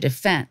to the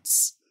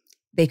defense.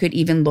 They could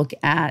even look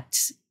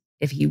at,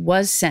 if he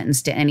was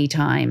sentenced to any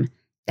time,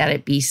 that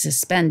it be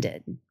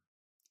suspended.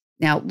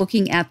 Now,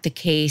 looking at the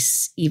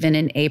case, even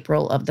in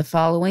April of the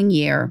following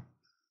year,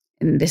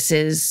 and this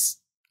is,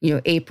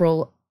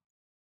 April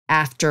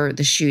after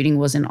the shooting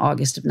was in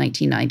August of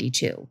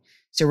 1992.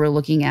 So we're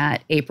looking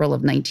at April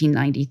of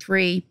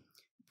 1993.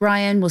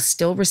 Brian was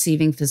still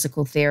receiving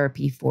physical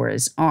therapy for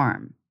his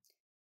arm.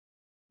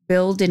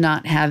 Bill did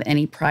not have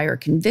any prior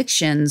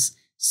convictions,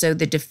 so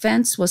the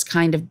defense was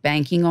kind of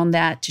banking on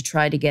that to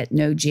try to get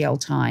no jail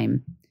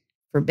time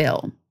for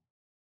Bill.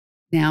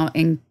 Now,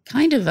 in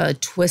kind of a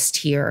twist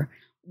here,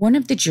 one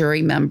of the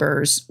jury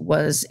members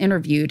was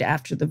interviewed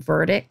after the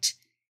verdict,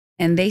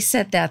 and they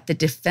said that the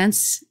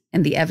defense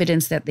and the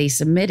evidence that they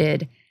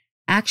submitted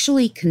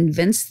actually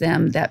convinced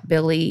them that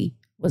Billy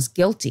was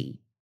guilty.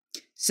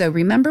 So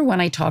remember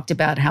when I talked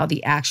about how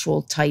the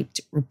actual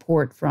typed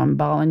report from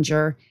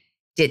Bollinger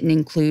didn't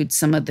include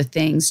some of the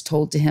things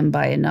told to him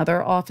by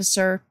another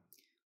officer?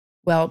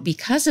 Well,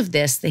 because of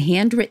this, the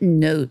handwritten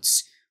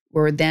notes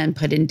were then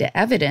put into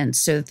evidence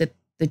so that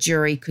the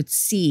jury could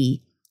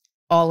see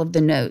all of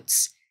the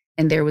notes.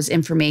 And there was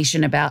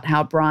information about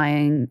how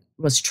Brian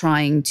was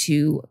trying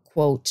to,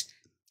 quote,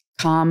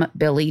 calm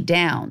Billy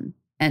down,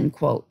 end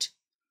quote.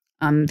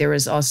 There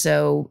was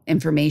also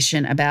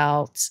information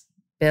about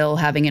Bill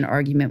having an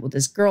argument with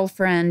his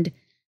girlfriend.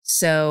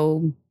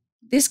 So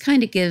this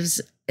kind of gives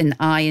an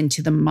eye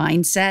into the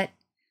mindset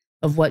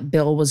of what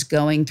Bill was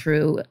going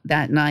through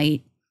that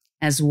night,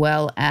 as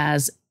well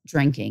as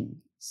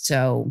drinking.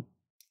 So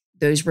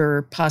those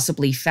were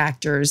possibly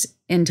factors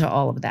into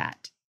all of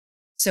that.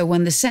 So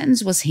when the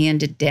sentence was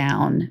handed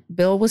down,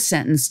 Bill was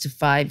sentenced to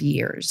 5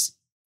 years.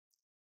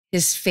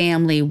 His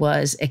family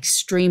was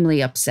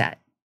extremely upset.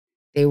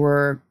 They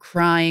were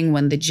crying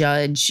when the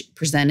judge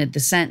presented the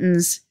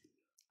sentence.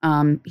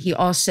 He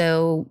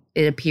also,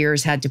 it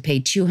appears, had to pay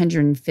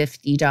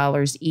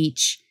 $250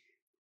 each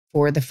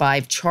for the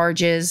 5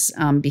 charges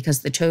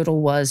because the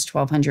total was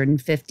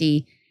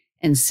 $1,250,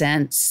 and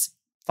since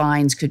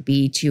fines could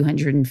be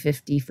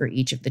 $250 for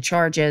each of the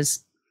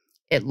charges,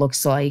 it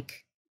looks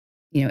like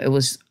it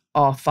was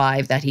all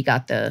 5 that he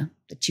got the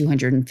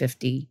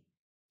 $250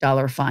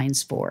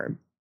 fines for.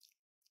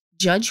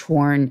 Judge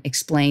Horn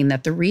explained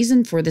that the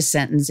reason for the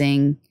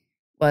sentencing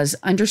was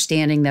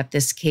understanding that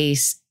this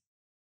case,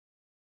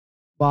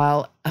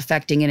 while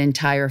affecting an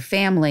entire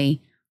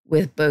family,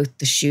 with both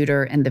the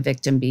shooter and the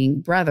victim being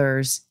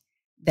brothers,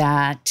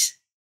 that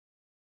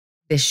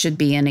this should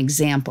be an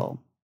example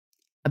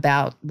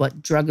about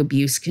what drug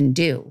abuse can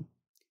do.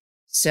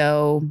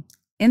 So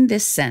in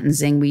this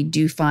sentencing, we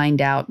do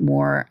find out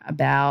more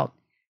about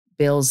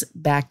Bill's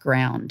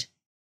background.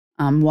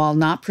 While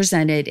not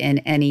presented in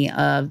any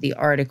of the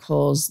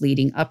articles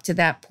leading up to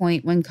that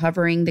point when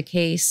covering the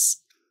case,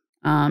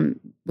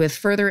 with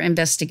further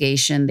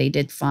investigation, they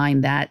did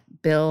find that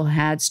Bill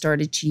had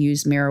started to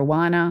use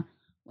marijuana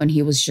when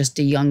he was just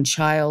a young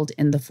child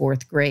in the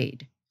 4th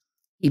grade.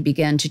 He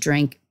began to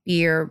drink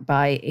beer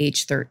by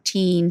age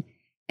 13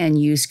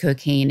 and use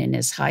cocaine in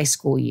his high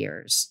school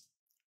years.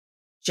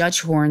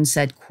 Judge Horn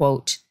said,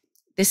 quote,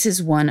 "This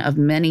is one of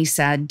many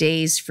sad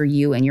days for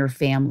you and your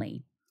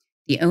family.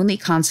 The only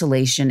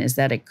consolation is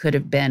that it could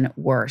have been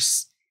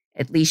worse.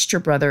 At least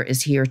your brother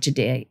is here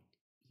today.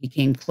 He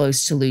came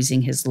close to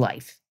losing his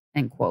life,"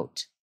 end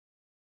quote.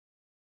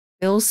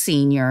 Bill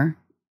Sr.,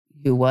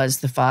 who was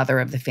the father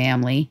of the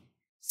family,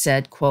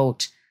 said,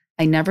 quote,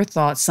 "I never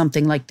thought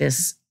something like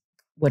this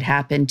would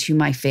happen to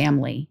my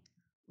family.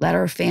 Let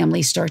our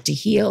family start to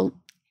heal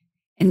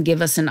and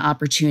give us an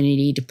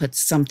opportunity to put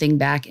something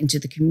back into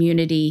the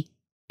community,"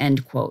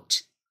 end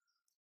quote.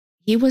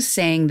 He was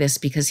saying this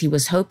because he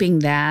was hoping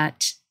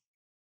that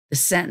the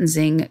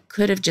sentencing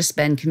could have just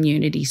been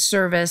community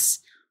service,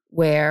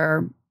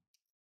 where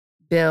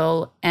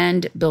Bill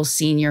and Bill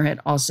Sr. had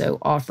also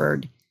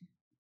offered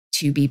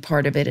to be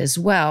part of it as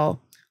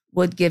well,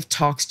 would give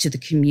talks to the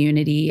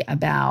community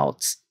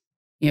about,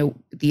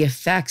 the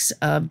effects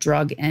of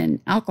drug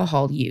and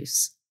alcohol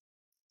use.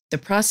 The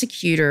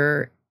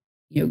prosecutor,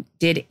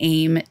 did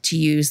aim to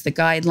use the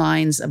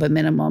guidelines of a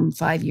minimum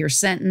 5-year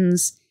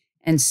sentence.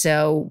 And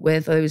so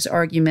with those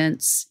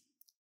arguments,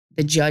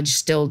 the judge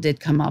still did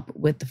come up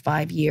with the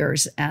 5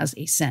 years as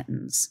a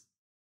sentence.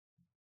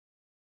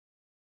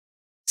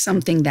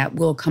 Something that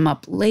will come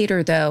up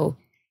later, though,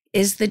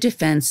 is the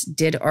defense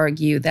did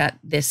argue that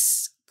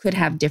this could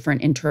have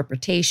different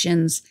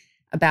interpretations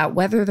about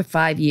whether the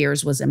 5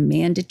 years was a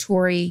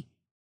mandatory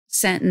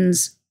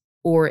sentence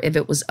or if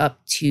it was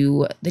up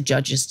to the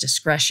judge's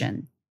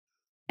discretion.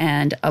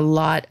 And a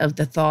lot of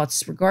the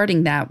thoughts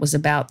regarding that was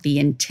about the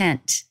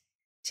intent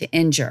to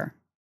injure.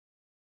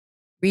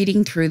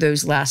 Reading through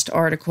those last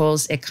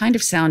articles, it kind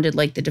of sounded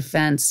like the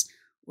defense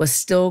was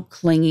still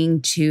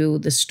clinging to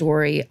the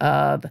story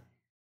of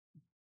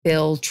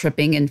Bill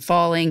tripping and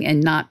falling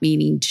and not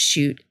meaning to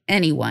shoot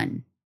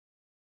anyone.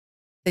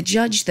 The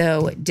judge,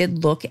 though,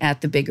 did look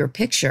at the bigger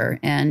picture,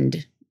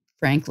 and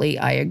frankly,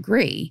 I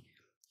agree.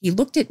 He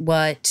looked at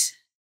what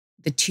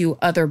the two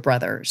other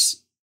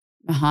brothers,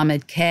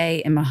 Muhammad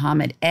K and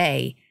Muhammad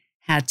A,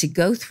 had to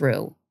go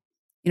through.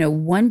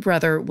 One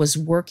brother was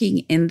working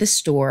in the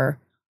store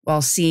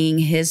while seeing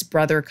his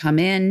brother come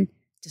in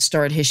to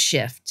start his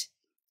shift.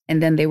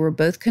 And then they were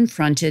both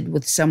confronted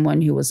with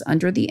someone who was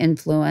under the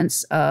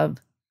influence of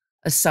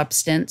a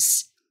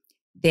substance.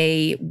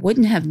 They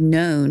wouldn't have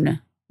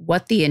known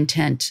what the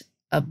intent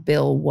of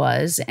Bill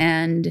was,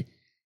 and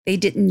they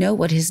didn't know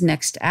what his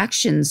next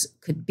actions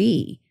could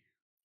be.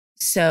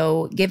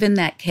 So given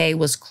that Kay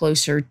was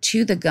closer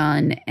to the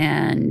gun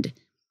and,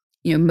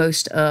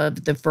 most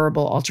of the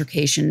verbal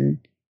altercation,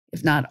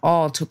 if not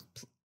all, took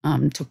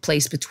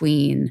place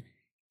between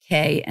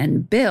Kay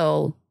and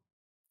Bill,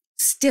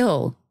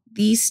 still,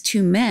 these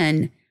two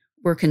men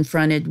were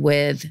confronted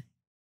with,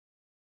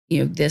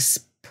 this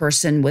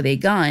person with a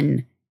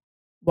gun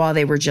while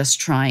they were just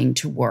trying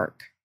to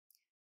work.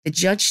 The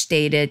judge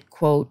stated,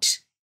 quote,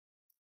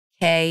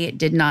 "Kay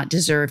did not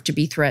deserve to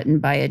be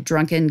threatened by a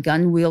drunken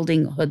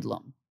gun-wielding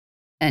hoodlum,"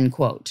 end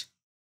quote.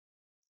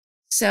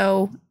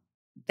 So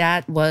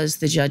that was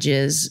the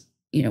judge's,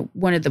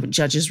 one of the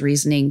judge's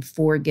reasoning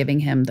for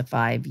giving him the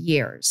 5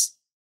 years.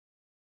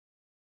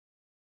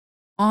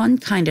 On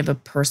kind of a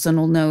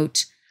personal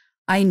note,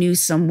 I knew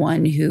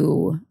someone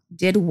who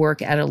did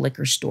work at a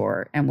liquor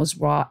store and was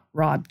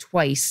robbed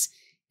twice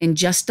in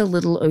just a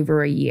little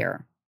over a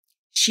year.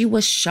 She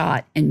was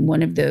shot in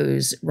one of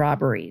those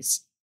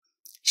robberies.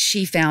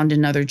 She found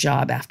another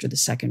job after the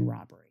second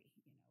robbery.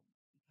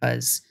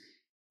 Was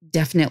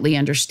definitely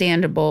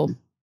understandable.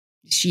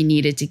 She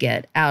needed to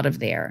get out of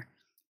there.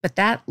 But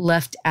that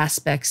left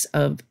aspects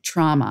of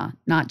trauma,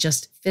 not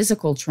just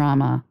physical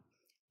trauma,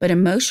 but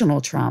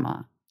emotional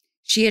trauma.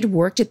 She had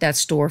worked at that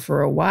store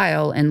for a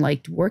while and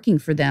liked working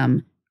for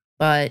them,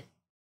 but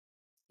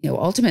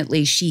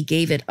ultimately she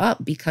gave it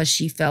up because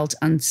she felt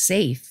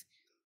unsafe.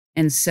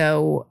 And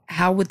so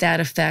how would that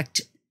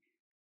affect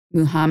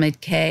Muhammad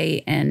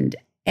K and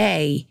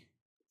A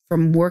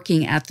from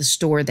working at the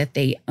store that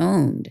they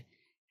owned?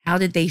 How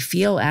did they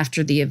feel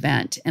after the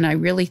event? And I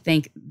really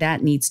think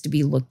that needs to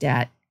be looked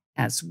at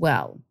as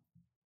well.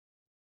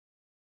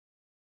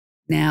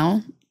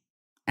 Now,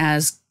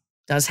 as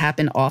does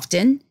happen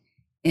often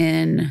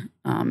in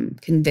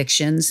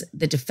convictions,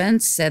 the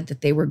defense said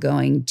that they were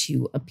going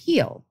to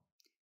appeal.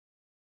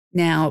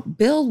 Now,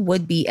 Bill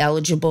would be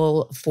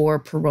eligible for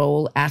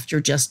parole after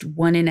just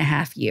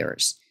 1.5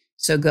 years.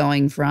 So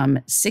going from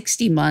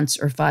 60 months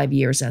or 5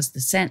 years as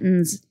the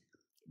sentence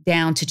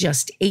down to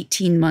just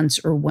 18 months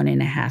or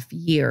 1.5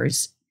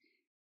 years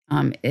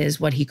is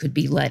what he could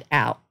be let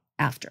out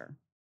after.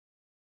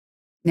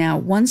 Now,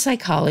 one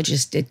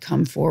psychologist did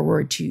come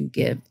forward to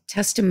give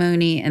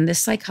testimony, and this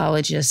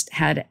psychologist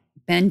had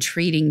been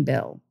treating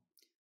Bill.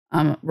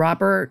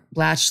 Robert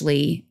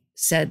Blatchley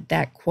said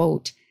that,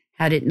 quote,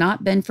 "Had it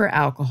not been for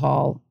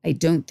alcohol, I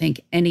don't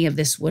think any of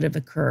this would have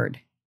occurred,"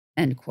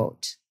 end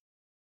quote.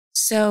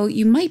 So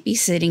you might be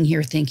sitting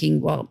here thinking,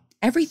 well,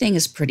 everything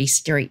is pretty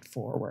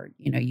straightforward.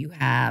 You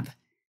have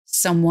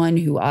someone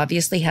who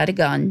obviously had a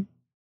gun.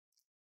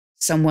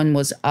 Someone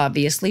was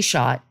obviously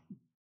shot.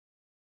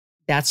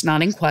 That's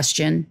not in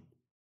question.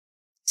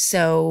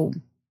 So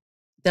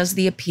does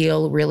the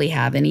appeal really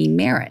have any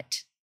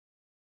merit?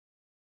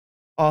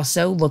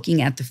 Also,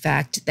 looking at the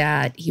fact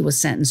that he was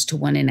sentenced to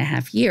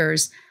 1.5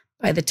 years,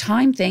 by the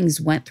time things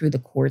went through the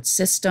court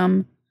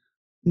system,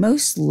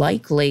 most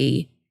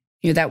likely,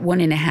 that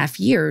 1.5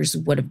 years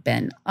would have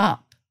been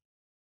up.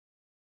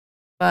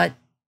 But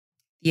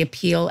the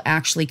appeal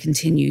actually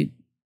continued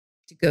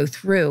to go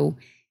through,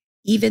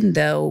 even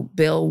though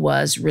Bill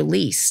was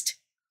released.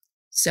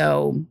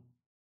 So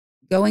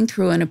going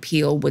through an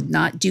appeal would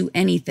not do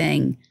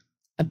anything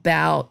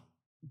about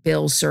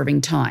Bill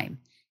serving time.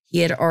 He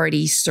had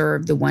already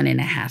served the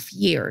 1.5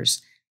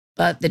 years,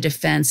 but the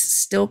defense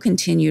still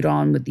continued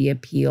on with the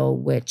appeal,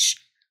 which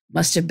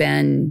must have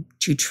been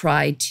to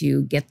try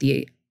to get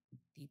the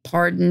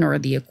pardon or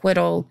the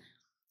acquittal,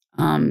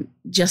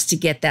 just to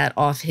get that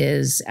off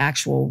his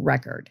actual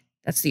record.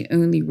 That's the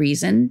only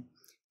reason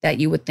that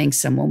you would think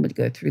someone would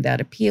go through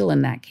that appeal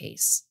in that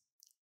case.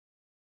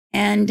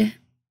 And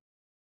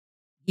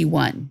he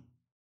won.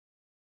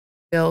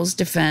 Bill's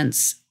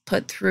defense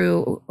put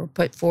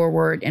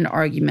forward an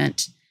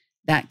argument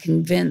that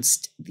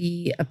convinced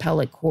the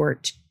appellate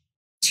court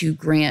to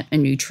grant a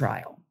new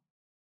trial.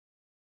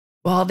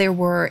 While there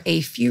were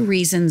a few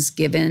reasons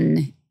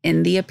given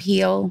in the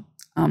appeal,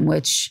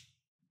 which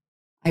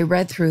I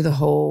read through the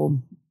whole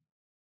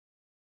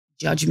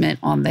judgment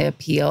on the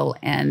appeal,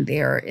 and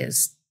there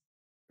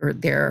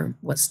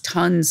was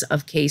tons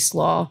of case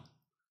law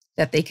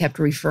that they kept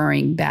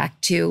referring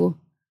back to,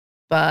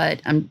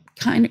 but I'm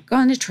kind of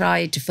going to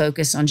try to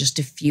focus on just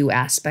a few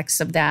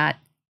aspects of that.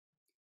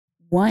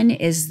 One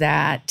is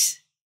that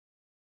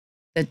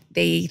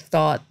they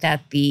thought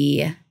that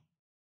the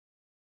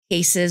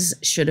cases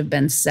should have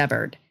been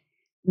severed,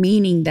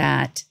 meaning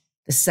that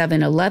the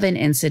 7-Eleven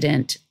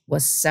incident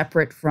was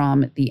separate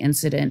from the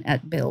incident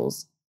at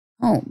Bill's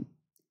home.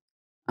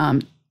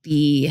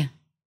 The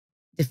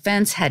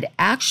defense had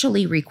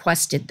actually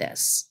requested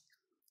this.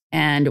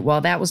 And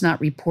while that was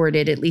not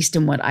reported, at least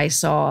in what I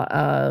saw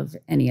of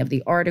any of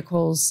the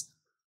articles,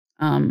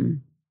 that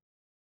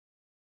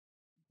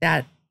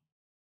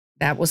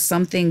was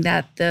something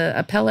that the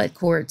appellate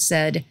court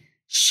said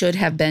should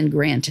have been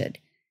granted.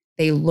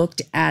 They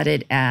looked at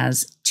it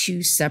as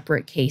two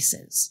separate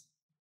cases.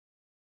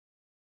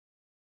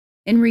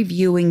 In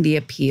reviewing the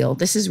appeal,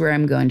 this is where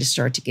I'm going to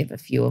start to give a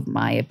few of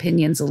my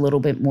opinions a little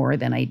bit more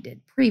than I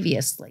did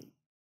previously.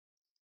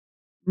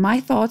 My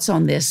thoughts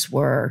on this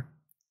were,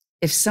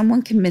 if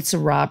someone commits a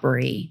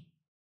robbery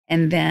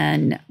and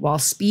then while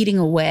speeding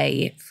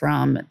away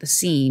from the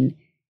scene,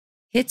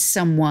 hits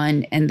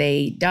someone and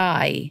they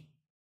die,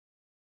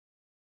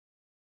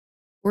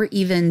 or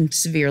even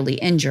severely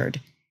injured,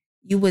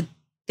 you would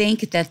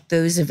think that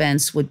those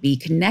events would be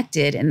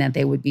connected and that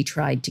they would be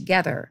tried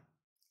together.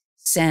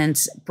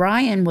 Since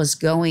Brian was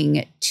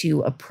going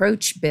to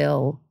approach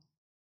Bill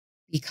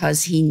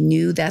because he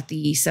knew that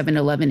the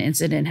 7-Eleven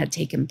incident had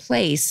taken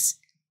place,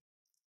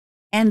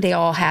 and they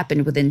all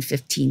happened within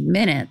 15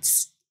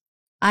 minutes,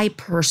 I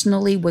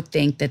personally would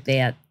think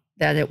that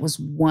it was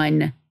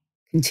one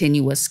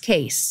continuous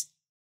case.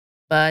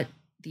 But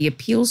the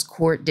appeals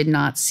court did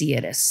not see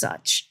it as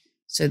such.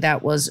 So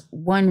that was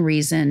one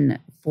reason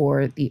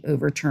for the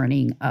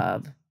overturning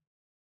of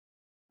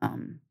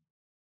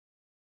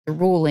the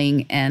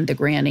ruling and the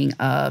granting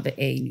of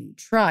a new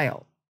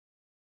trial.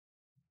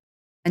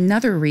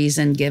 Another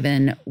reason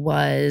given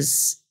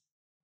was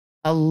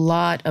a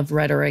lot of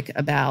rhetoric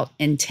about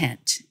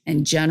intent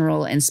and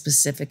general and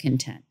specific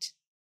intent.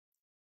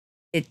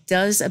 It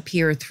does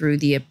appear through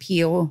the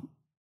appeal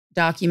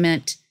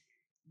document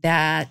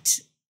that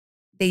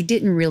they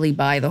didn't really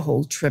buy the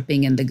whole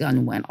tripping and the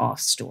gun went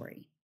off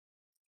story.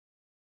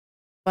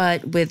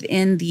 But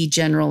within the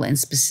general and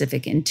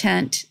specific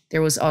intent,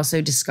 there was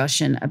also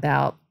discussion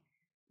about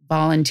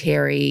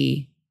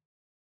voluntary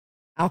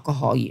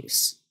alcohol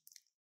use,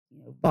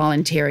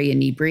 voluntary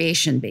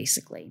inebriation,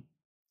 basically,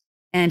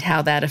 and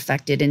how that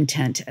affected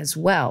intent as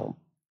well.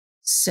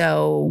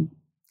 So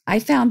I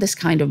found this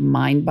kind of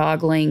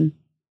mind-boggling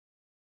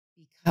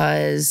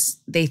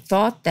because they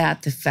thought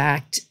that the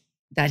fact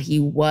that he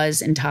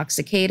was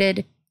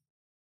intoxicated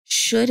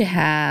should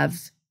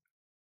have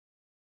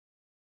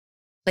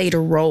played a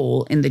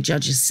role in the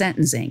judge's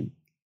sentencing.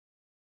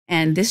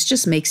 And this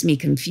just makes me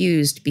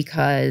confused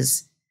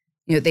because,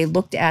 they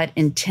looked at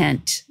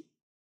intent.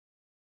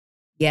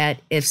 Yet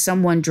if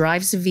someone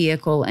drives a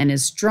vehicle and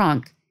is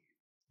drunk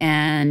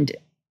and,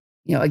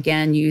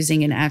 again,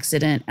 using an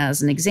accident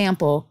as an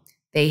example,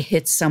 they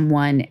hit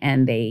someone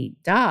and they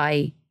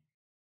die,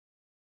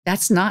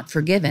 that's not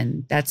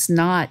forgiven. That's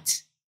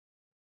not,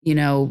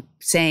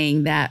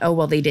 saying that, oh,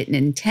 well, they didn't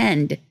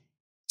intend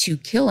to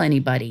kill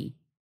anybody.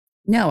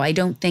 No, I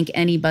don't think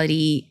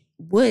anybody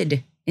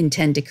would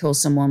intend to kill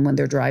someone when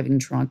they're driving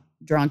drunk,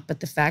 but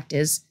the fact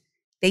is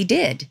they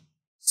did.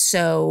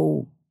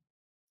 So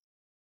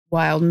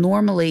while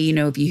normally,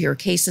 if you hear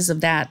cases of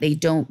that, they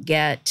don't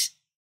get,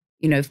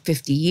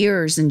 50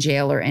 years in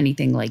jail or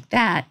anything like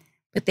that,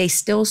 but they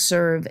still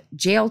serve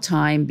jail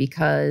time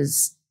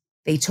because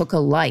they took a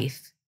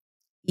life.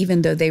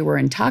 even though they were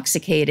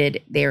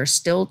intoxicated, they are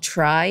still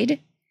tried.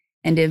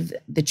 And if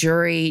the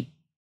jury,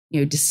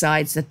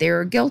 decides that they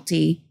are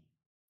guilty,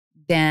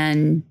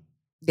 then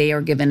they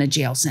are given a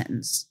jail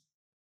sentence.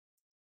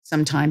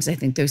 Sometimes I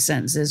think those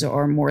sentences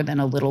are more than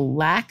a little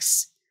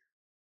lax.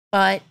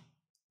 But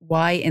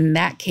why in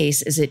that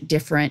case is it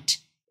different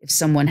if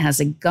someone has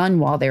a gun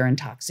while they're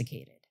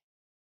intoxicated?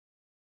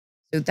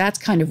 So that's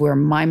kind of where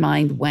my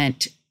mind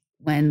went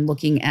when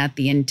looking at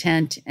the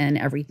intent and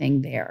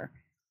everything there.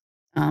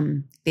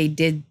 They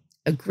did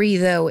agree,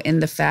 though, in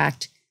the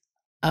fact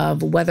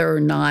of whether or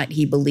not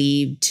he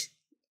believed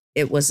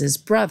it was his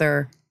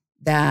brother,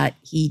 that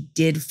he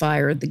did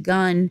fire the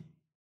gun,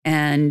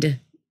 and,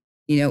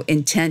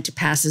 intent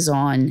passes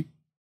on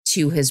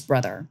to his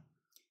brother,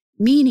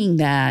 meaning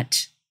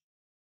that,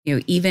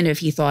 even if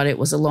he thought it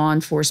was a law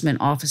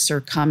enforcement officer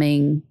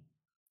coming,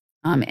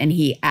 and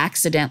he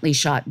accidentally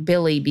shot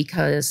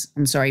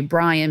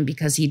Brian,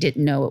 because he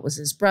didn't know it was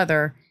his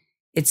brother,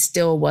 it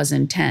still was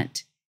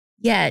intent.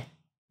 Yet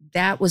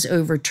that was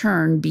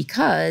overturned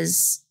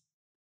because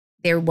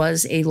there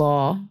was a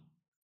law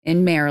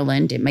in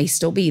Maryland, it may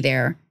still be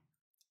there,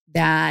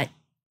 that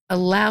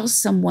allows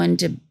someone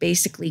to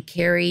basically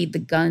carry the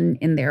gun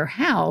in their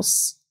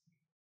house.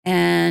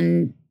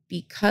 And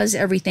because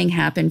everything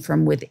happened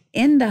from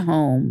within the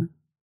home,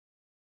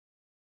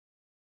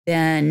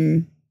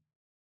 then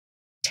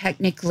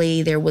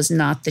technically there was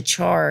not the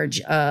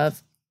charge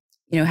of,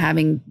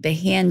 having the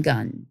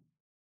handgun,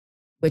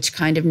 which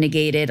kind of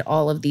negated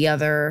all of the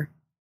other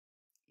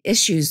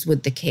issues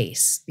with the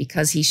case,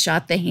 because he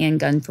shot the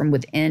handgun from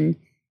within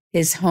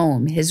his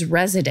home, his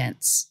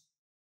residence.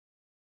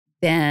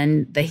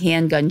 Then the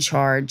handgun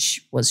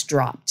charge was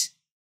dropped.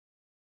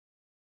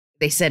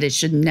 They said it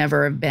should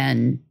never have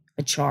been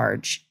a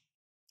charge.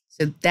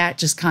 So that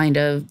just kind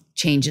of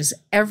changes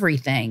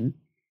everything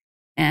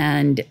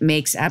and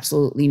makes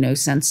absolutely no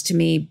sense to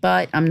me.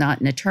 But I'm not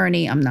an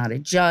attorney. I'm not a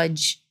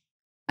judge.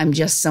 I'm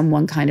just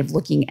someone kind of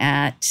looking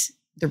at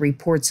the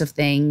reports of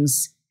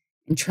things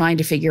and trying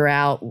to figure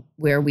out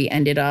where we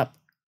ended up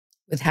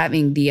with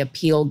having the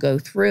appeal go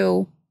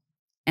through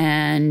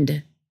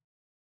and,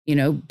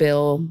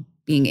 Bill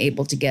being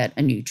able to get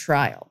a new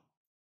trial.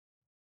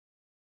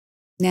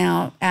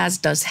 Now, as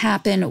does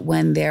happen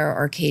when there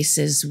are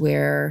cases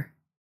where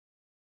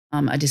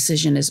a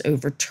decision is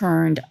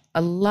overturned,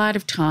 a lot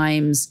of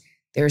times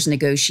there's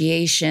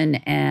negotiation,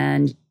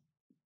 and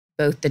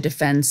both the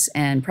defense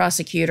and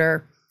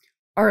prosecutor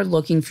are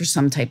looking for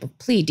some type of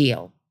plea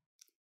deal.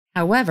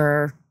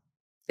 However,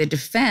 the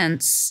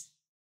defense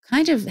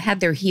kind of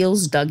had their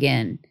heels dug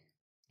in,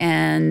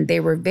 and they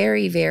were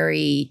very,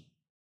 very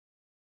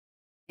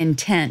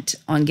intent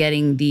on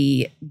getting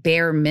the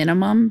bare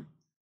minimum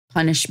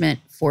punishment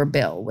for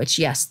Bill, which,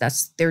 yes,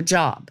 that's their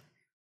job.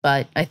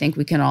 But I think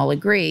we can all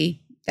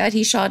agree that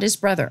he shot his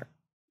brother.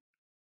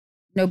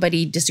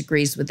 Nobody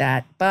disagrees with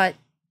that. But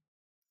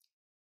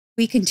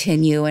we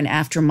continue, and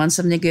after months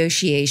of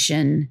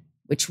negotiation,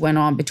 which went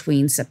on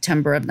between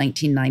September of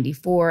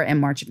 1994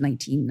 and March of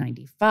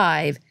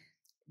 1995,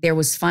 there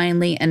was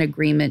finally an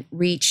agreement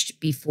reached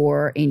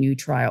before a new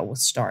trial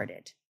was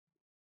started.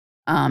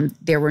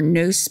 There were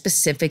no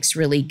specifics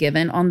really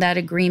given on that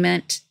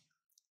agreement.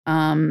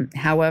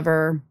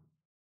 However,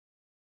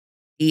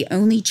 the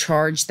only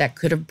charge that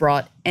could have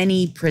brought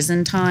any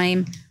prison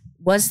time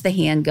was the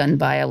handgun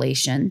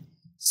violation.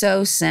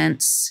 So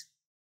since,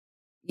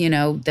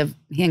 the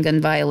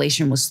handgun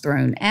violation was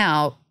thrown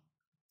out,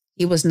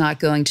 he was not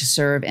going to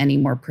serve any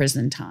more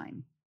prison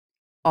time.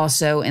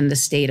 Also, in the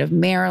state of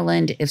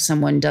Maryland, if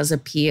someone does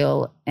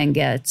appeal and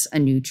gets a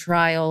new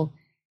trial,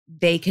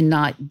 they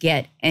cannot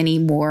get any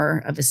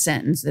more of a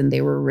sentence than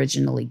they were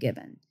originally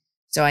given.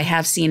 So I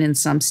have seen in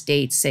some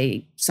states,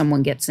 say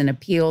someone gets an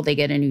appeal, they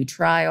get a new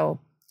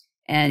trial,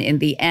 and in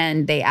the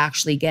end, they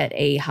actually get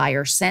a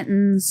higher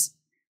sentence.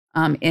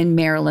 In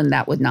Maryland,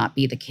 that would not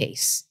be the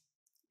case.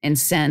 And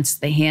since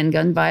the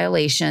handgun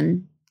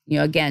violation,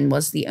 again,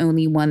 was the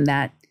only one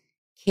that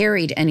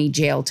carried any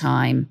jail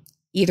time,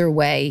 either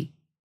way,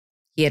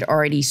 he had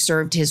already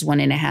served his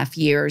 1.5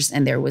 years,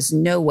 and there was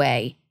no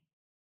way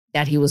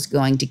that he was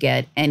going to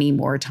get any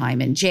more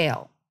time in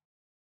jail.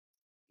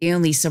 The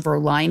only silver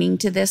lining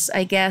to this,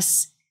 I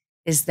guess,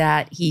 is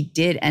that he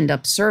did end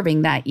up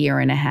serving that 1.5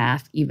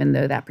 years, even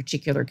though that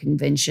particular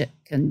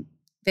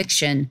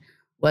conviction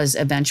was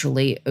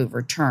eventually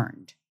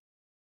overturned.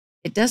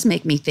 It does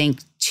make me think,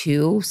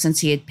 too, since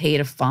he had paid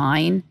a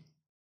fine,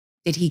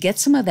 did he get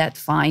some of that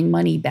fine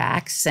money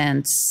back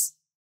since,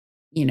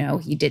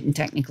 he didn't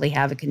technically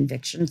have a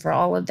conviction for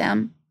all of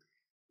them?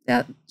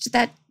 That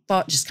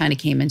thought just kind of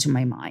came into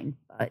my mind.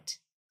 But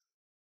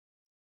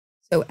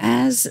so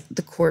as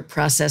the court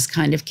process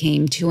kind of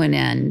came to an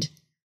end,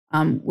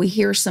 we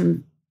hear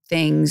some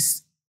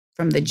things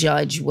from the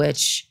judge,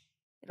 which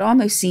it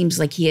almost seems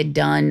like he had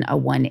done a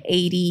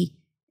 180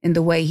 in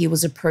the way he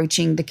was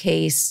approaching the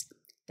case.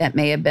 That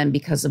may have been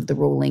because of the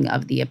ruling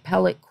of the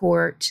appellate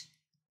court,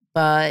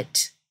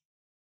 but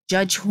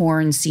Judge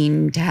Horn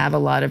seemed to have a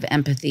lot of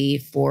empathy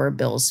for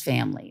Bill's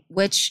family,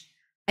 which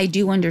I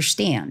do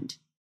understand.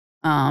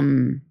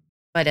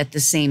 But at the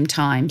same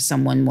time,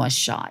 someone was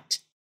shot.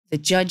 The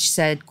judge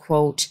said,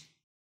 quote,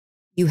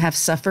 "You have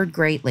suffered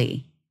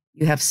greatly.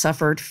 You have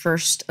suffered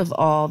first of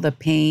all the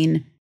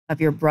pain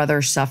of your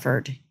brother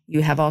suffered.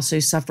 You have also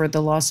suffered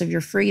the loss of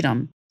your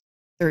freedom.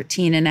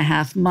 13 and a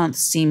half months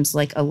seems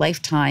like a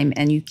lifetime,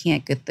 and you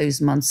can't get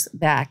those months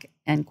back,"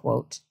 end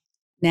quote.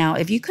 Now,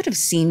 if you could have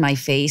seen my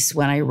face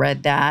when I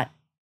read that,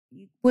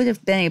 you would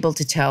have been able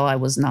to tell I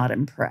was not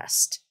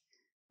impressed.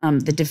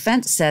 The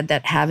defense said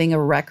that having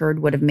a record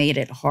would have made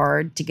it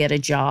hard to get a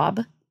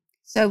job.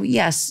 So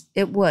yes,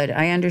 it would.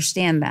 I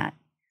understand that.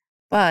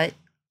 But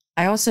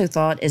I also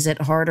thought, is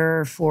it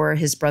harder for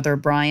his brother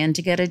Brian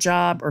to get a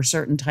job or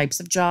certain types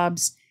of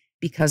jobs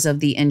because of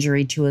the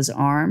injury to his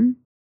arm?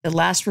 The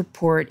last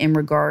report in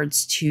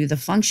regards to the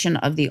function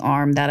of the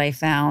arm that I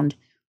found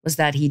was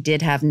that he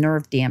did have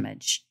nerve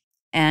damage.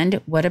 And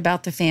what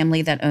about the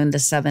family that owned the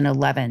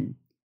 7-Eleven?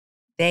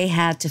 They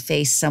had to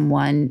face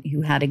someone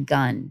who had a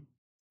gun.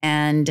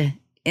 And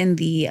in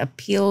the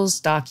appeals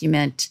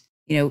document,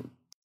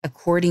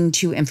 according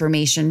to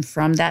information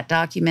from that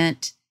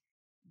document,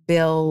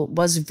 Bill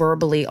was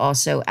verbally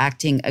also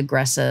acting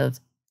aggressive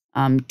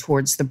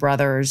towards the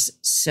brothers.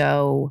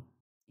 So,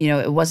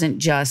 it wasn't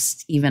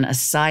just even a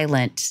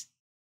silent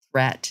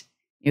threat.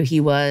 He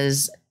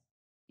was,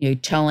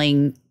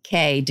 telling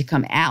Kay to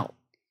come out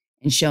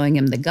and showing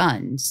him the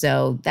gun.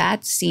 So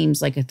that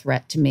seems like a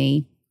threat to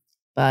me,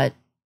 but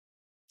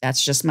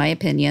that's just my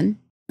opinion.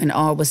 When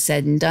all was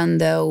said and done,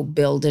 though,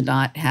 Bill did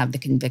not have the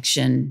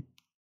conviction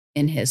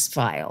in his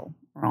file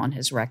or on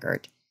his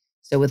record.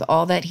 So with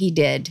all that he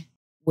did,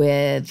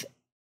 with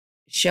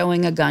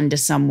showing a gun to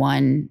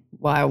someone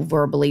while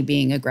verbally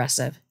being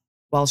aggressive,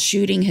 while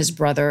shooting his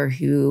brother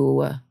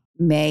who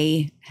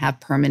may have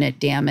permanent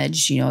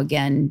damage,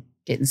 again,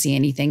 didn't see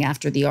anything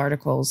after the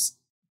articles.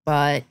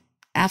 But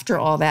after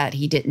all that,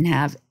 he didn't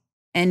have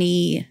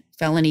any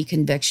felony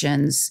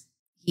convictions.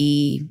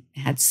 He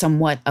had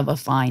somewhat of a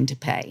fine to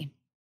pay.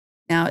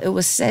 Now, it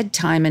was said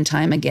time and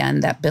time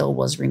again that Bill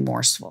was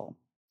remorseful.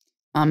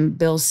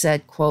 Bill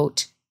said,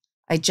 quote,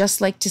 "I'd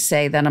just like to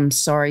say that I'm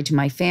sorry to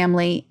my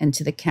family and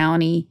to the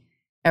county,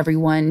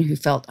 everyone who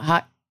felt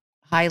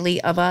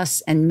highly of us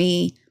and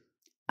me.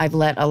 I've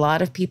let a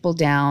lot of people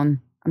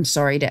down. I'm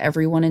sorry to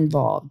everyone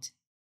involved,"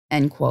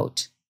 end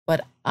quote.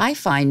 What I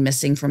find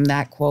missing from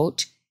that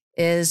quote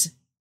is,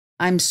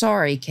 "I'm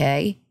sorry,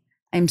 Kay.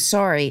 I'm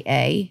sorry,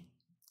 A.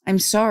 I'm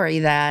sorry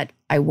that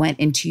I went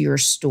into your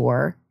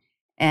store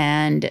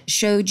and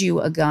showed you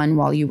a gun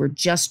while you were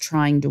just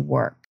trying to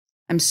work.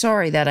 I'm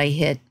sorry that I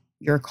hit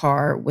your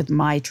car with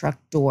my truck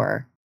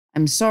door.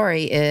 I'm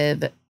sorry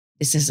if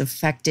this has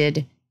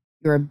affected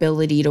your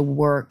ability to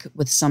work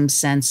with some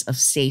sense of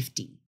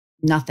safety."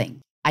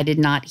 Nothing. I did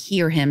not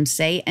hear him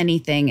say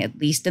anything, at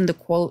least in the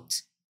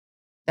quote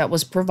that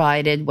was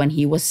provided when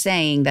he was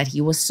saying that he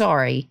was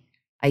sorry.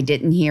 I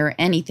didn't hear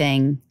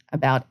anything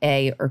about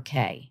A or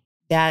K.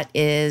 That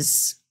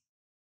is,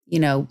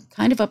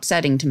 kind of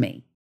upsetting to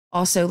me.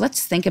 Also,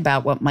 let's think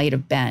about what might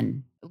have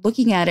been.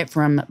 Looking at it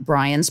from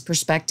Brian's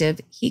perspective,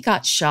 he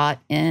got shot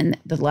in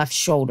the left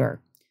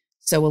shoulder.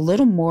 So a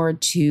little more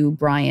to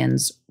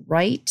Brian's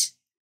right,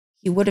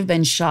 he would have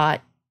been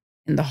shot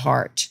in the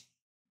heart.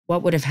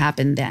 What would have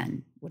happened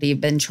then? Would he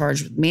have been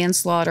charged with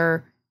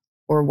manslaughter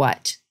or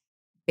what?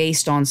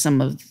 Based on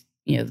some of,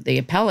 the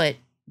appellate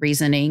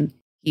reasoning,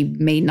 he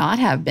may not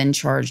have been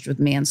charged with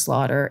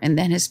manslaughter. And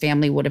then his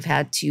family would have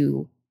had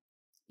to,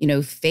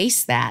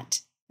 face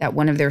that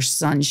one of their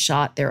sons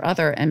shot their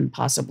other and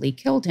possibly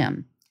killed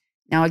him.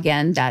 Now,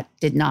 again, that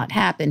did not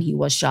happen. He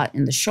was shot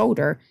in the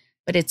shoulder,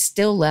 but it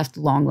still left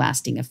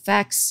long-lasting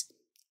effects.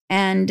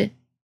 And,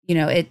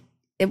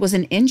 it was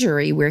an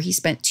injury where he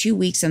spent 2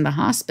 weeks in the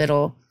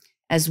hospital,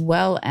 as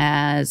well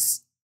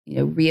as,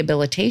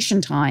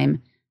 rehabilitation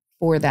time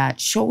for that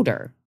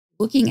shoulder.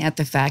 Looking at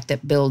the fact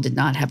that Bill did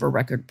not have a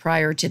record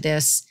prior to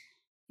this,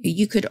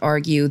 you could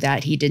argue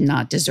that he did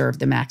not deserve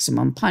the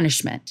maximum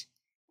punishment.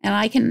 And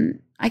I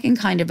can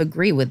kind of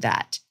agree with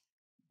that.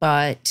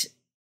 But,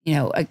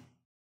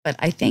 but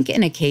I think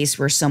in a case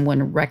where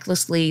someone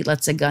recklessly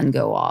lets a gun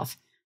go off,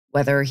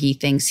 whether he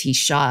thinks he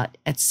shot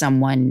at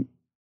someone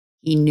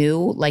he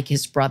knew, like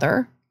his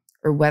brother,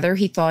 or whether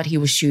he thought he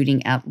was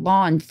shooting at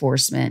law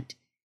enforcement,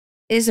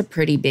 is a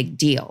pretty big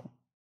deal.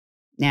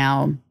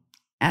 Now,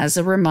 as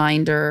a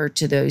reminder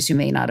to those who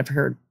may not have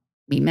heard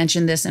me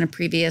mention this in a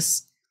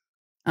previous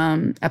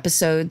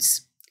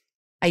episodes,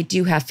 I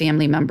do have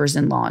family members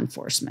in law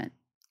enforcement.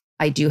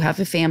 I do have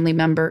a family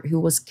member who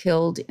was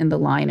killed in the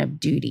line of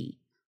duty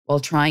while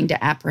trying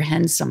to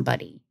apprehend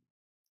somebody.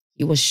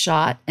 He was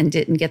shot and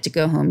didn't get to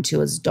go home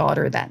to his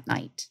daughter that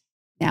night.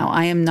 Now,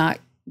 I am not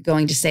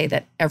going to say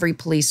that every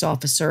police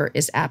officer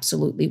is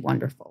absolutely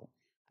wonderful.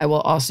 I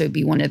will also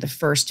be one of the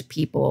first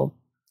people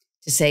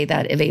to say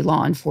that if a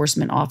law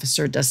enforcement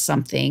officer does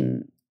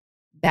something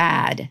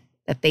bad,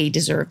 that they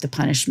deserve the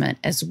punishment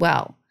as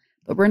well.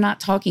 But we're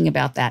not talking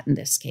about that in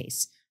this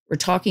case. We're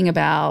talking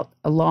about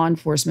a law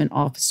enforcement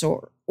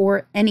officer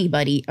or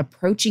anybody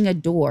approaching a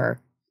door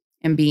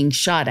and being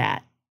shot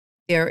at.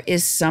 There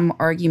is some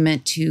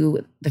argument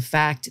to the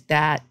fact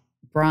that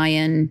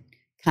Brian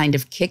kind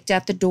of kicked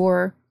at the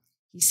door.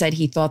 He said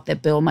he thought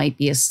that Bill might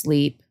be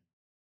asleep,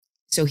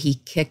 so he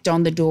kicked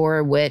on the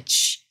door,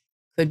 which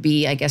could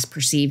be, I guess,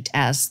 perceived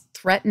as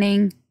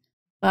threatening.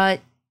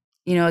 But,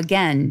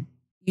 again,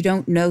 you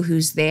don't know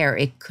who's there.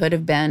 It could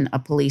have been a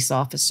police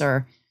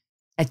officer.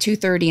 At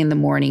 2:30 in the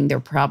morning, or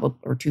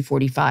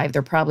 2:45,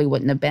 there probably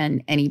wouldn't have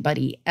been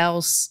anybody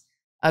else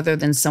other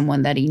than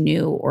someone that he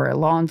knew or a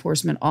law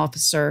enforcement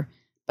officer.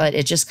 But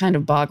it just kind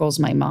of boggles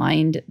my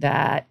mind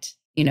that,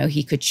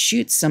 he could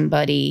shoot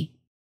somebody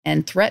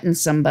and threaten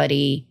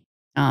somebody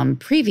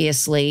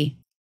previously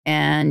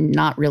and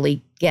not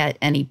really get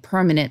any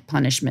permanent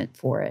punishment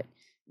for it,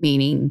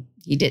 meaning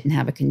he didn't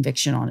have a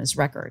conviction on his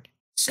record.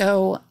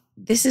 So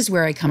this is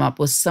where I come up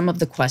with some of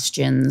the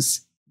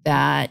questions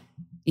that,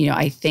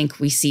 I think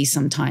we see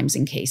sometimes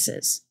in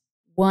cases.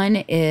 One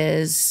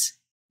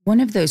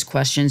of those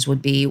questions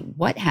would be,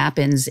 what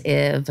happens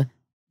if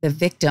the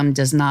victim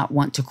does not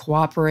want to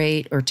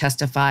cooperate or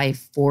testify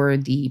for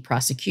the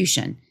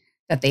prosecution,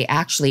 that they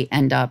actually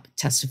end up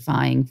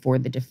testifying for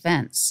the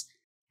defense?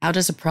 How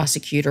does a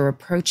prosecutor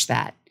approach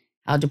that?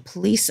 How do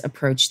police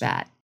approach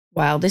that?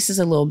 While this is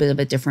a little bit of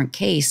a different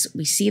case,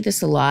 we see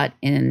this a lot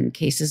in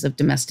cases of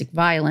domestic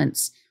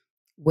violence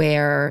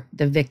where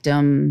the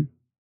victim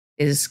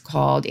is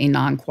called a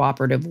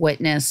non-cooperative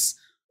witness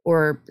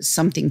or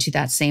something to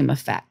that same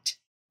effect.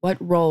 What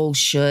role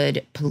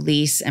should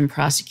police and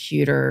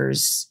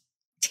prosecutors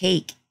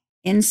take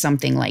in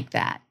something like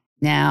that?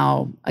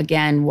 Now,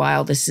 again,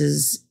 while this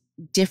is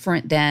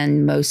different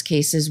than most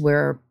cases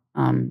where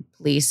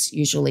police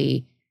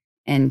usually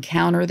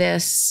encounter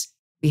this,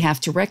 we have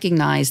to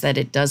recognize that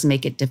it does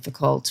make it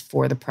difficult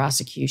for the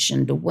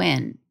prosecution to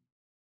win.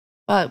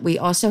 But we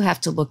also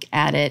have to look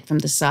at it from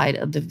the side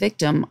of the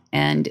victim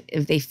and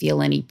if they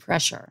feel any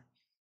pressure.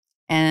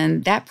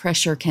 And that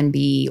pressure can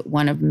be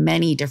one of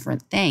many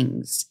different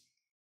things.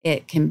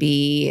 It can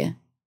be,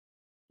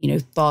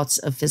 thoughts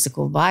of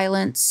physical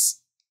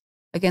violence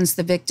against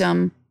the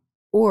victim,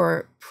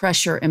 or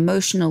pressure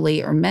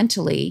emotionally or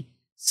mentally,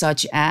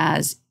 such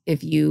as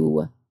if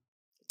you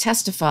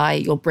testify,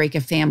 you'll break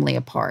a family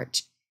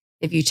apart.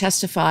 If you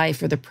testify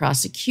for the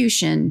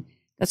prosecution,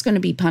 that's going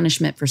to be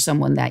punishment for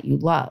someone that you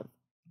love.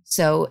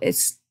 So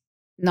it's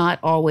not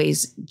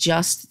always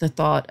just the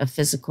thought of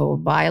physical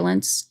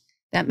violence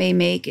that may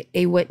make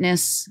a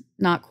witness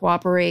not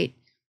cooperate.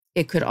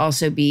 It could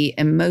also be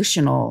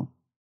emotional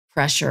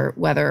pressure,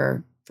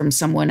 whether from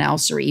someone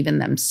else or even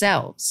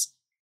themselves.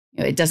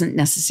 It doesn't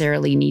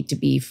necessarily need to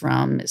be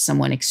from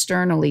someone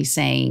externally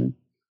saying,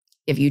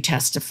 if you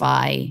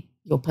testify,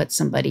 you'll put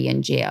somebody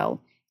in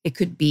jail. It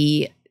could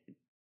be,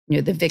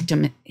 the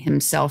victim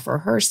himself or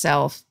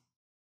herself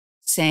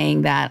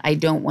saying that I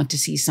don't want to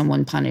see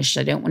someone punished.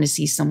 I don't want to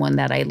see someone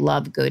that I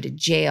love go to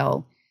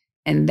jail.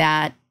 And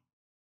that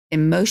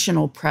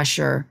emotional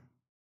pressure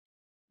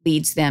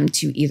leads them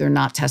to either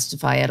not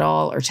testify at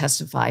all or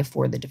testify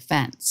for the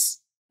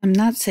defense. I'm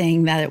not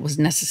saying that it was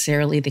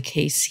necessarily the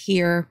case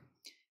here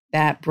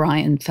that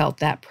Brian felt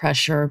that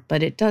pressure,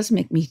 but it does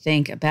make me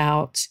think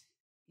about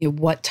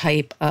what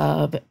type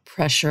of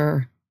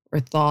pressure or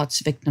thoughts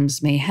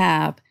victims may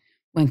have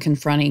when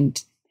confronting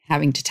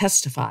having to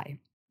testify.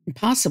 And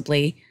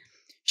possibly,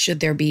 should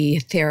there be a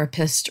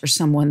therapist or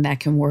someone that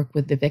can work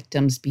with the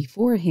victims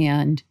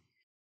beforehand,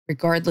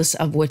 regardless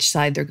of which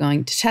side they're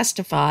going to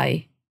testify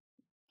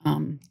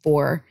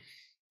for,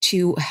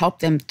 to help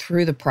them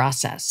through the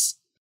process.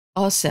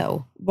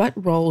 Also, what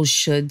roles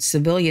should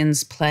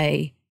civilians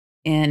play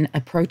in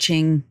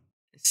approaching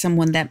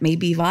someone that may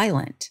be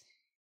violent?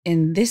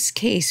 In this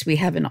case, we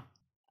have a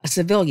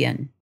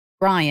civilian,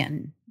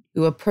 Brian,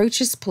 who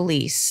approaches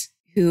police,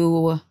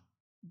 who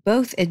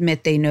both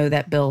admit they know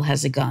that Bill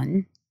has a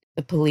gun.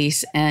 The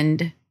police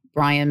and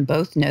Brian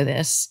both know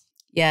this,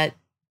 yet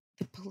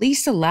the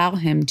police allow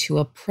him to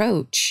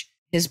approach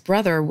his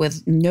brother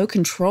with no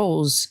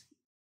controls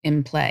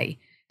in play.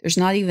 There's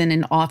not even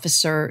an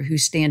officer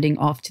who's standing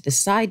off to the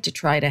side to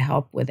try to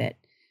help with it.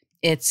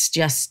 It's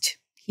just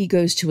he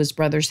goes to his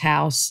brother's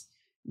house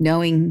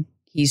knowing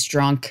he's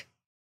drunk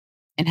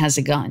and has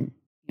a gun.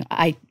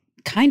 I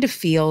kind of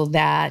feel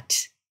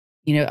that,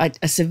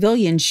 a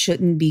civilian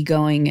shouldn't be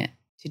going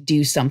to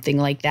do something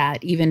like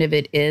that, even if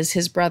it is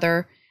his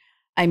brother.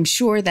 I'm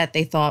sure that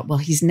they thought, well,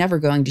 he's never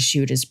going to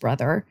shoot his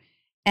brother.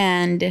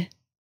 And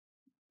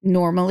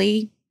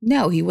normally,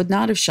 no, he would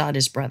not have shot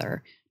his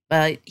brother.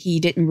 But he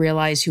didn't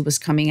realize who was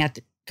coming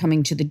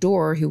to the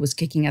door, who was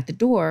kicking at the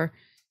door.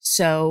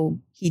 So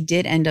he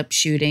did end up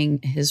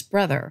shooting his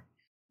brother.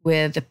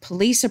 With the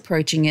police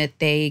approaching it,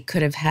 they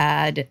could have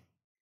had,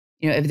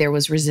 if there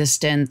was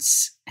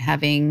resistance,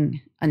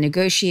 having a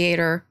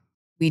negotiator.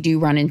 We do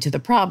run into the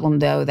problem,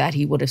 though, that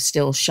he would have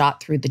still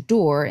shot through the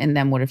door and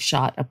then would have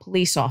shot a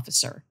police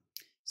officer.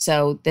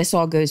 So this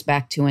all goes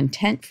back to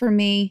intent for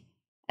me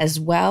as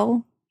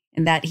well,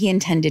 and that he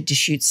intended to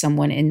shoot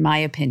someone, in my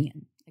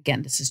opinion.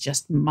 Again, this is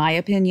just my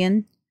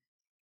opinion.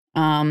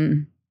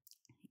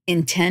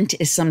 Intent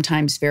is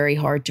sometimes very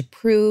hard to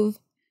prove.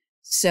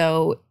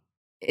 So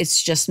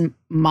it's just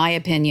my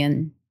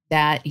opinion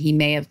that he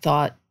may have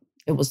thought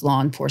it was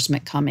law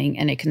enforcement coming,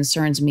 and it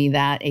concerns me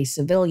that a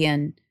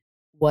civilian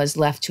was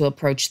left to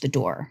approach the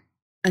door.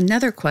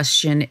 Another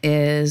question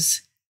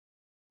is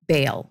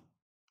bail.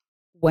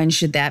 When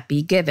should that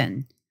be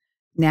given?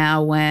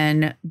 Now,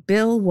 when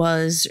Bill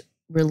was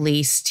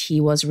released, he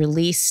was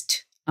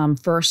released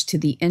first to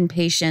the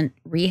inpatient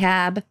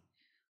rehab.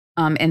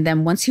 And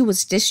then once he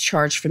was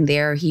discharged from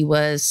there, he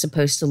was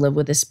supposed to live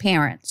with his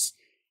parents.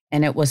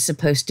 And it was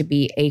supposed to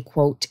be a,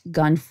 quote,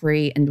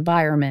 gun-free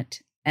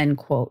environment, end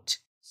quote.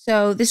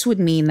 So this would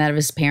mean that if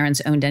his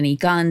parents owned any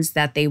guns,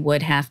 that they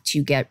would have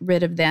to get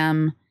rid of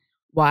them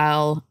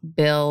while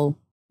Bill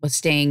was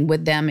staying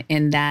with them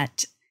in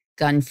that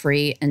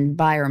gun-free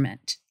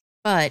environment.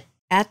 But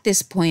at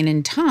this point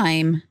in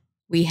time,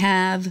 we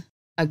have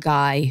a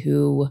guy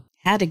who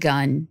had a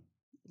gun,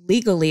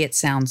 legally it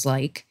sounds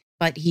like,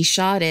 but he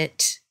shot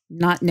it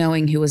not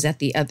knowing who was at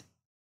the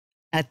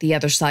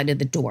other side of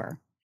the door.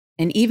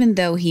 And even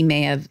though he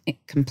may have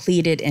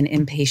completed an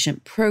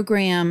inpatient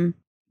program,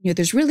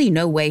 there's really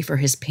no way for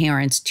his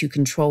parents to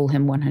control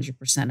him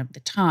 100% of the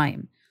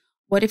time.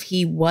 What if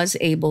he was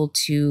able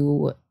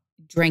to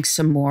drink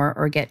some more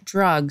or get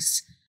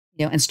drugs,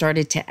 and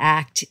started to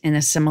act in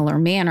a similar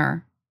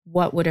manner?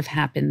 What would have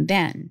happened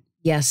then?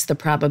 Yes, the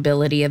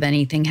probability of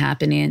anything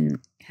happening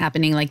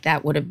like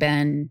that would have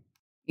been,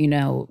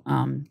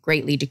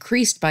 greatly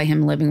decreased by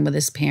him living with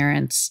his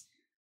parents.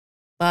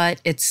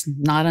 But it's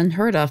not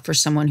unheard of for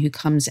someone who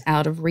comes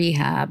out of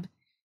rehab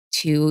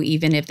to,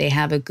 even if they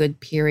have a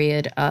good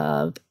period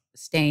of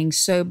staying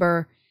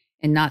sober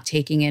and not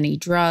taking any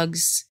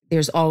drugs,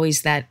 there's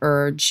always that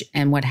urge.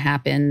 And what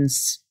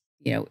happens,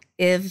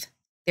 if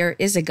there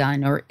is a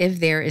gun or if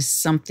there is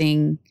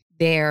something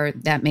there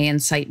that may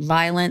incite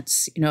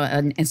violence,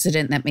 an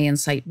incident that may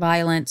incite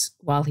violence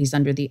while he's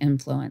under the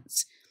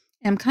influence.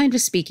 And I'm kind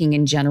of speaking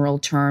in general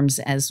terms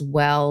as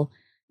well,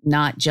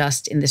 not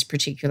just in this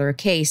particular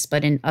case,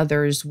 but in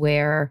others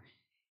where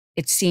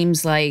it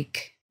seems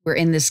like we're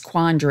in this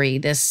quandary,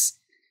 this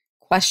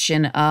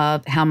question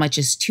of how much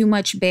is too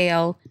much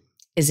bail?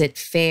 Is it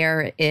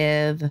fair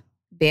if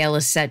bail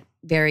is set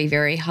very,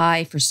 very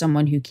high for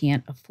someone who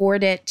can't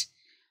afford it?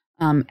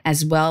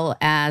 As well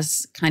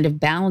as kind of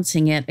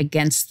balancing it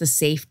against the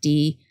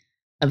safety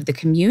of the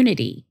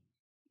community.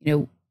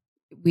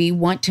 We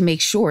want to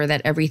make sure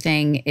that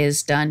everything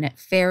is done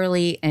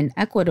fairly and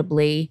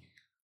equitably,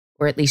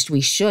 or at least we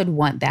should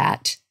want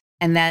that,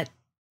 and that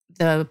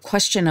the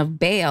question of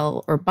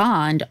bail or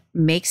bond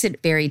makes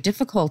it very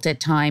difficult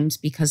at times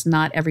because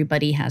not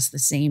everybody has the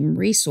same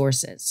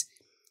resources.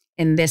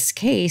 In this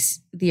case,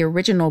 the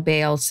original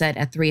bail set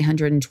at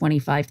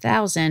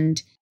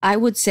 $325,000, I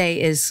would say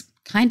is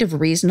kind of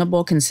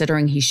reasonable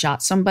considering he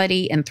shot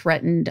somebody and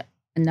threatened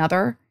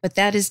another, but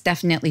that is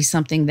definitely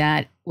something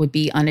that would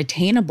be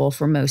unattainable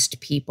for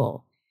most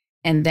people.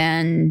 And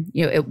then,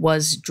 it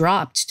was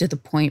dropped to the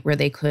point where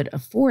they could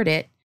afford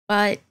it.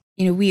 But,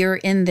 we are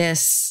in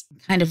this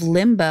kind of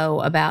limbo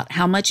about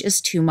how much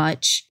is too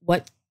much.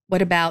 What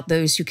about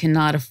those who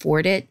cannot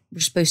afford it?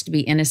 We're supposed to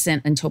be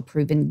innocent until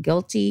proven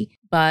guilty,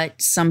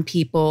 but some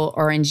people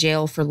are in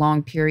jail for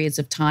long periods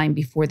of time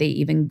before they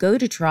even go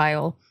to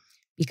trial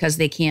because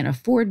they can't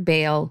afford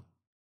bail.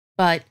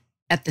 But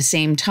at the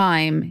same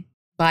time,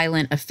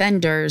 violent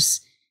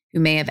offenders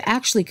who may have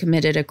actually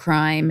committed a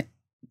crime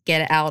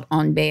get out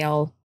on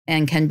bail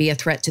and can be a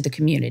threat to the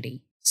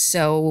community.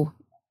 So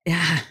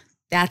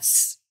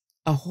that's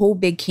a whole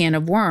big can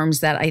of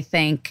worms that I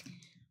think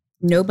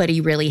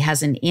nobody really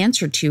has an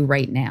answer to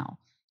right now.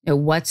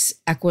 What's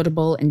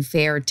equitable and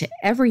fair to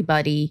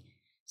everybody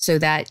so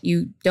that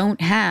you don't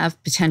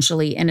have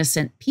potentially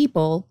innocent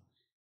people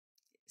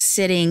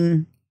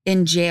sitting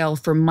in jail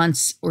for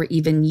months or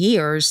even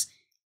years,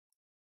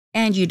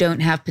 and you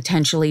don't have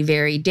potentially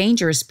very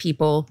dangerous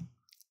people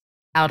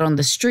out on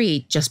the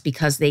street just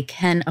because they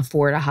can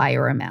afford a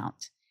higher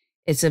amount.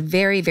 It's a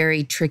very,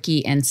 very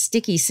tricky and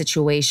sticky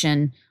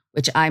situation,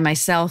 which I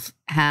myself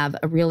have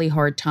a really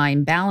hard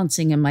time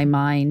balancing in my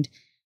mind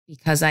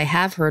because I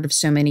have heard of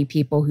so many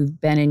people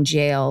who've been in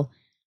jail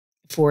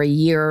for a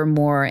year or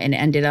more and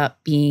ended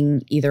up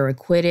being either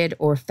acquitted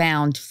or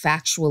found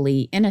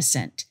factually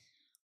innocent,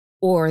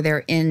 or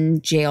they're in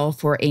jail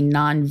for a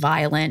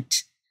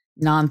non-violent,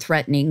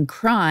 non-threatening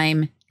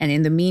crime, and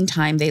in the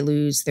meantime, they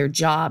lose their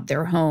job,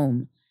 their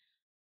home,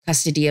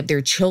 custody of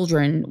their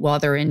children while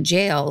they're in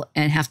jail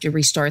and have to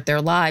restart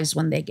their lives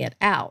when they get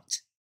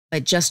out.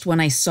 But just when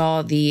I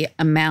saw the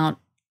amount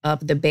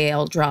of the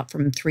bail drop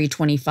from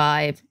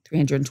 $325,000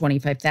 to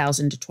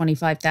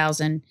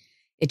 $25,000,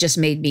 it just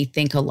made me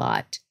think a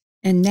lot.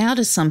 And now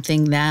to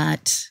something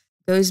that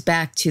goes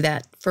back to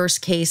that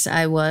first case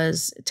I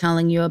was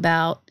telling you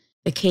about,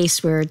 the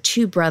case where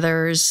two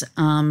brothers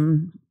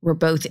were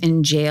both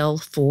in jail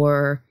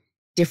for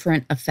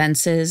different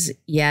offenses,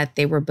 yet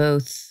they were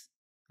both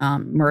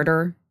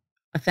murder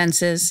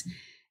offenses.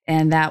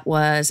 And that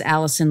was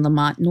Allison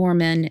Lamont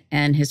Norman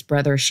and his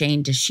brother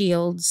Shane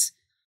DeShields,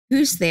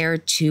 who's there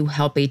to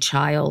help a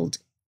child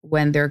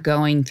when they're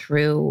going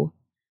through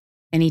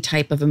any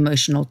type of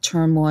emotional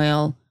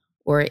turmoil,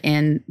 or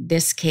in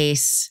this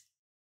case,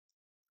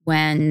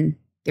 when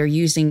they're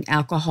using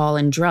alcohol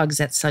and drugs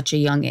at such a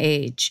young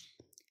age.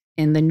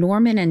 In the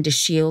Norman and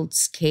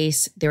DeShields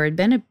case, there had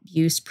been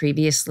abuse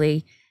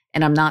previously,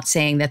 and I'm not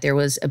saying that there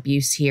was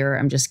abuse here.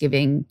 I'm just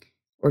giving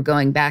or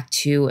going back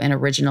to an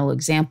original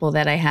example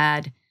that I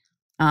had.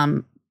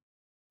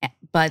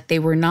 But they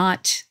were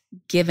not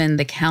given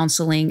the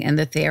counseling and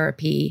the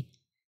therapy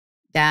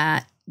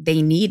that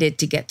they needed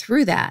to get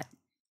through that.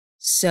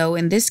 So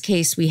in this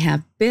case, we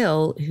have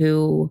Bill,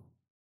 who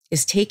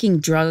is taking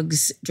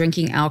drugs,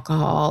 drinking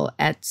alcohol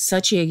at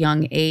such a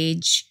young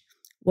age.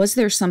 Was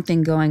there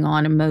something going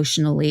on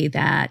emotionally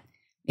that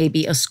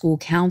maybe a school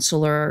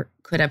counselor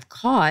could have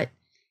caught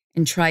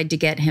and tried to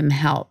get him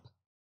help?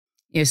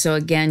 So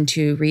again,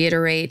 to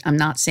reiterate, I'm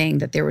not saying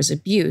that there was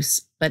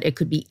abuse, but it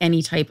could be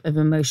any type of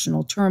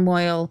emotional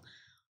turmoil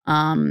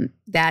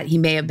that he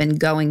may have been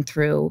going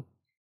through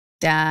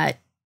that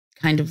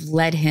kind of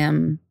led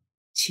him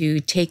to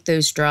take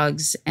those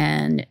drugs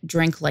and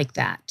drink like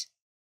that.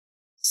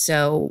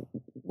 So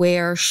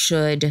where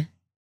should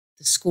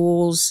the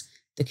schools,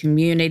 the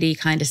community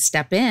kind of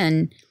step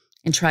in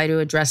and try to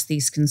address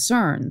these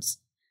concerns?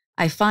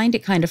 I find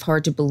it kind of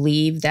hard to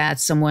believe that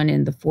someone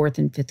in the 4th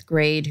and 5th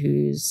grade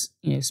who's,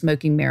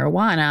 smoking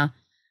marijuana,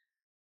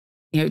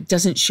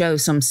 doesn't show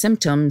some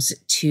symptoms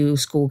to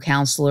school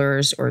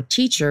counselors or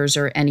teachers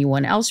or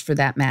anyone else for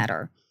that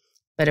matter.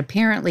 But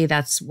apparently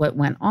that's what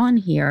went on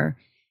here.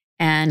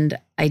 And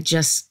I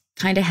just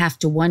kind of have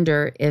to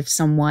wonder if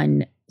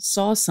someone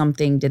saw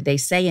something, did they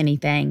say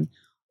anything,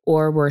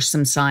 or were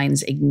some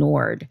signs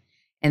ignored?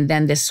 And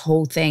then this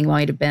whole thing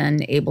might have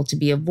been able to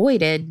be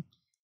avoided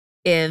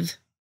if,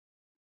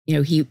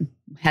 he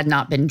had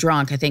not been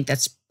drunk. I think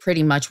that's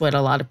pretty much what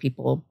a lot of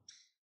people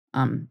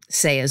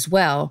say as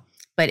well.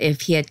 But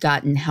if he had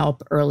gotten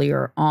help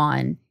earlier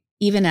on,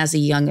 even as a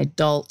young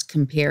adult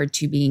compared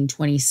to being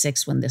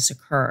 26 when this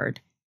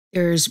occurred.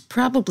 There's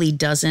probably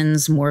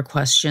dozens more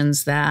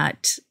questions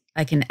that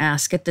I can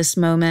ask at this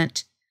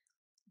moment.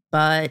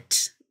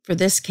 But for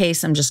this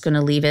case, I'm just going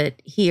to leave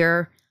it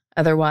here.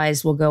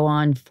 Otherwise, we'll go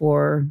on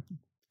for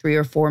 3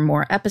 or 4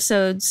 more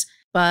episodes.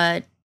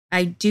 But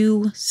I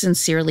do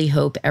sincerely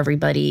hope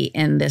everybody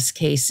in this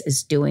case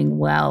is doing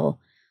well.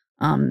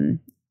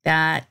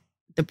 That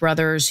the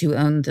brothers who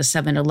own the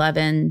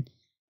 7-Eleven,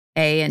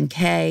 A and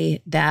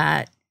K,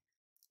 that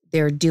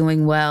they're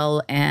doing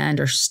well and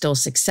are still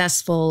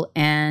successful.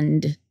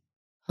 And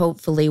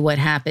hopefully what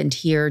happened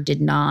here did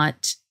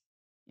not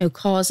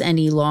cause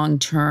any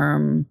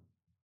long-term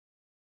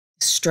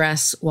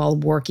stress while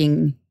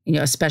working,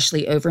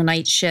 especially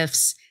overnight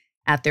shifts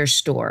at their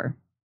store.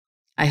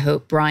 I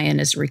hope Brian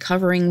is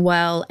recovering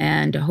well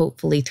and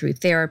hopefully through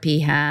therapy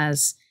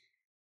has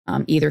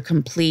either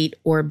complete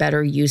or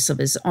better use of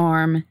his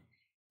arm.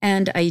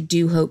 And I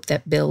do hope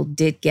that Bill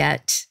did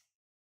get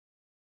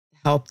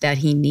help that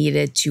he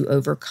needed to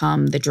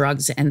overcome the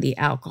drugs and the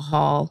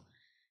alcohol.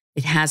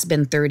 It has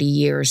been 30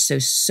 years,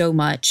 so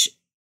much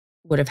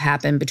would have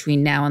happened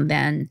between now and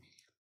then.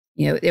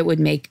 It would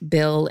make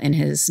Bill in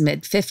his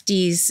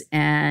mid-50s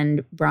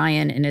and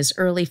Brian in his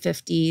early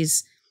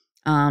 50s.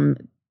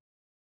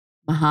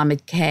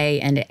 Muhammad K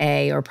and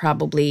A are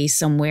probably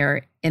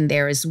somewhere in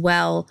there as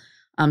well,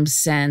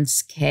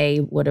 since K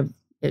would have,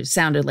 it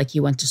sounded like he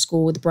went to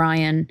school with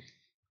Brian,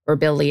 or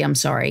Billy, I'm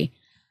sorry.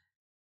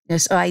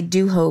 So I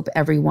do hope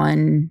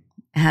everyone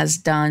has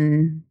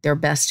done their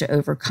best to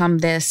overcome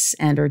this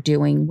and are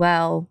doing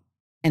well.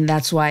 And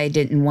that's why I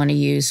didn't want to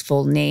use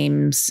full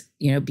names,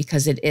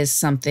 because it is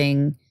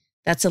something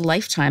that's a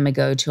lifetime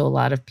ago to a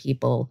lot of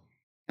people.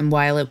 And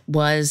while it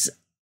was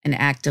an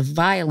act of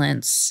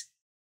violence,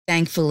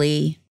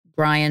 thankfully,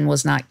 Brian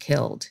was not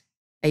killed.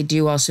 I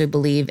do also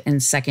believe in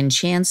second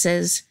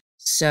chances.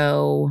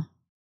 So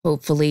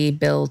hopefully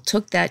Bill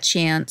took that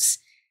chance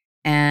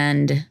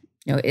and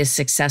is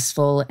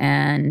successful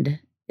and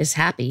is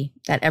happy,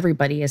 that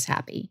everybody is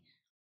happy.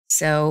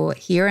 So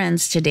here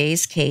ends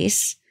today's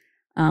case.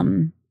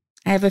 I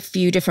have a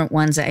few different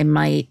ones that I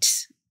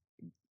might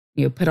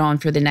put on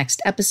for the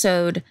next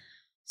episode.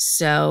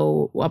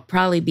 So I'll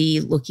probably be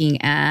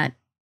looking at,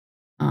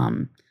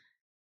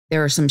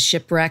 there are some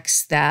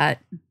shipwrecks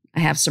that I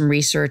have some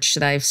research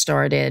that I've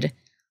started,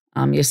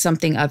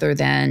 something other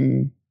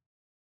than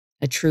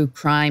a true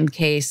crime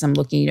case. I'm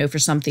looking, for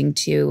something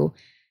to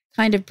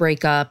kind of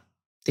break up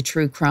the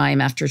true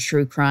crime after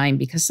true crime,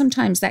 because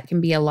sometimes that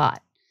can be a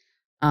lot.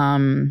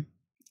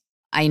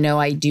 I know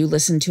I do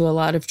listen to a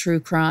lot of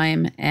true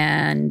crime,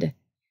 and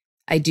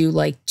I do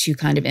like to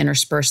kind of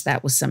intersperse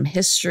that with some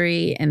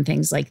history and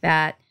things like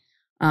that.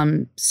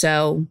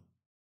 So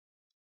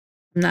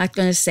I'm not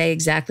going to say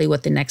exactly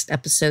what the next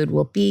episode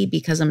will be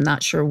because I'm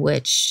not sure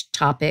which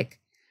topic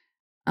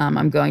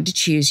I'm going to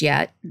choose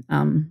yet.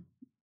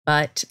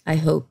 But I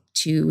hope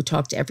to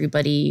talk to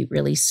everybody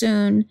really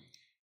soon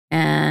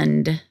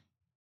and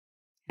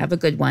have a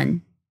good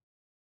one.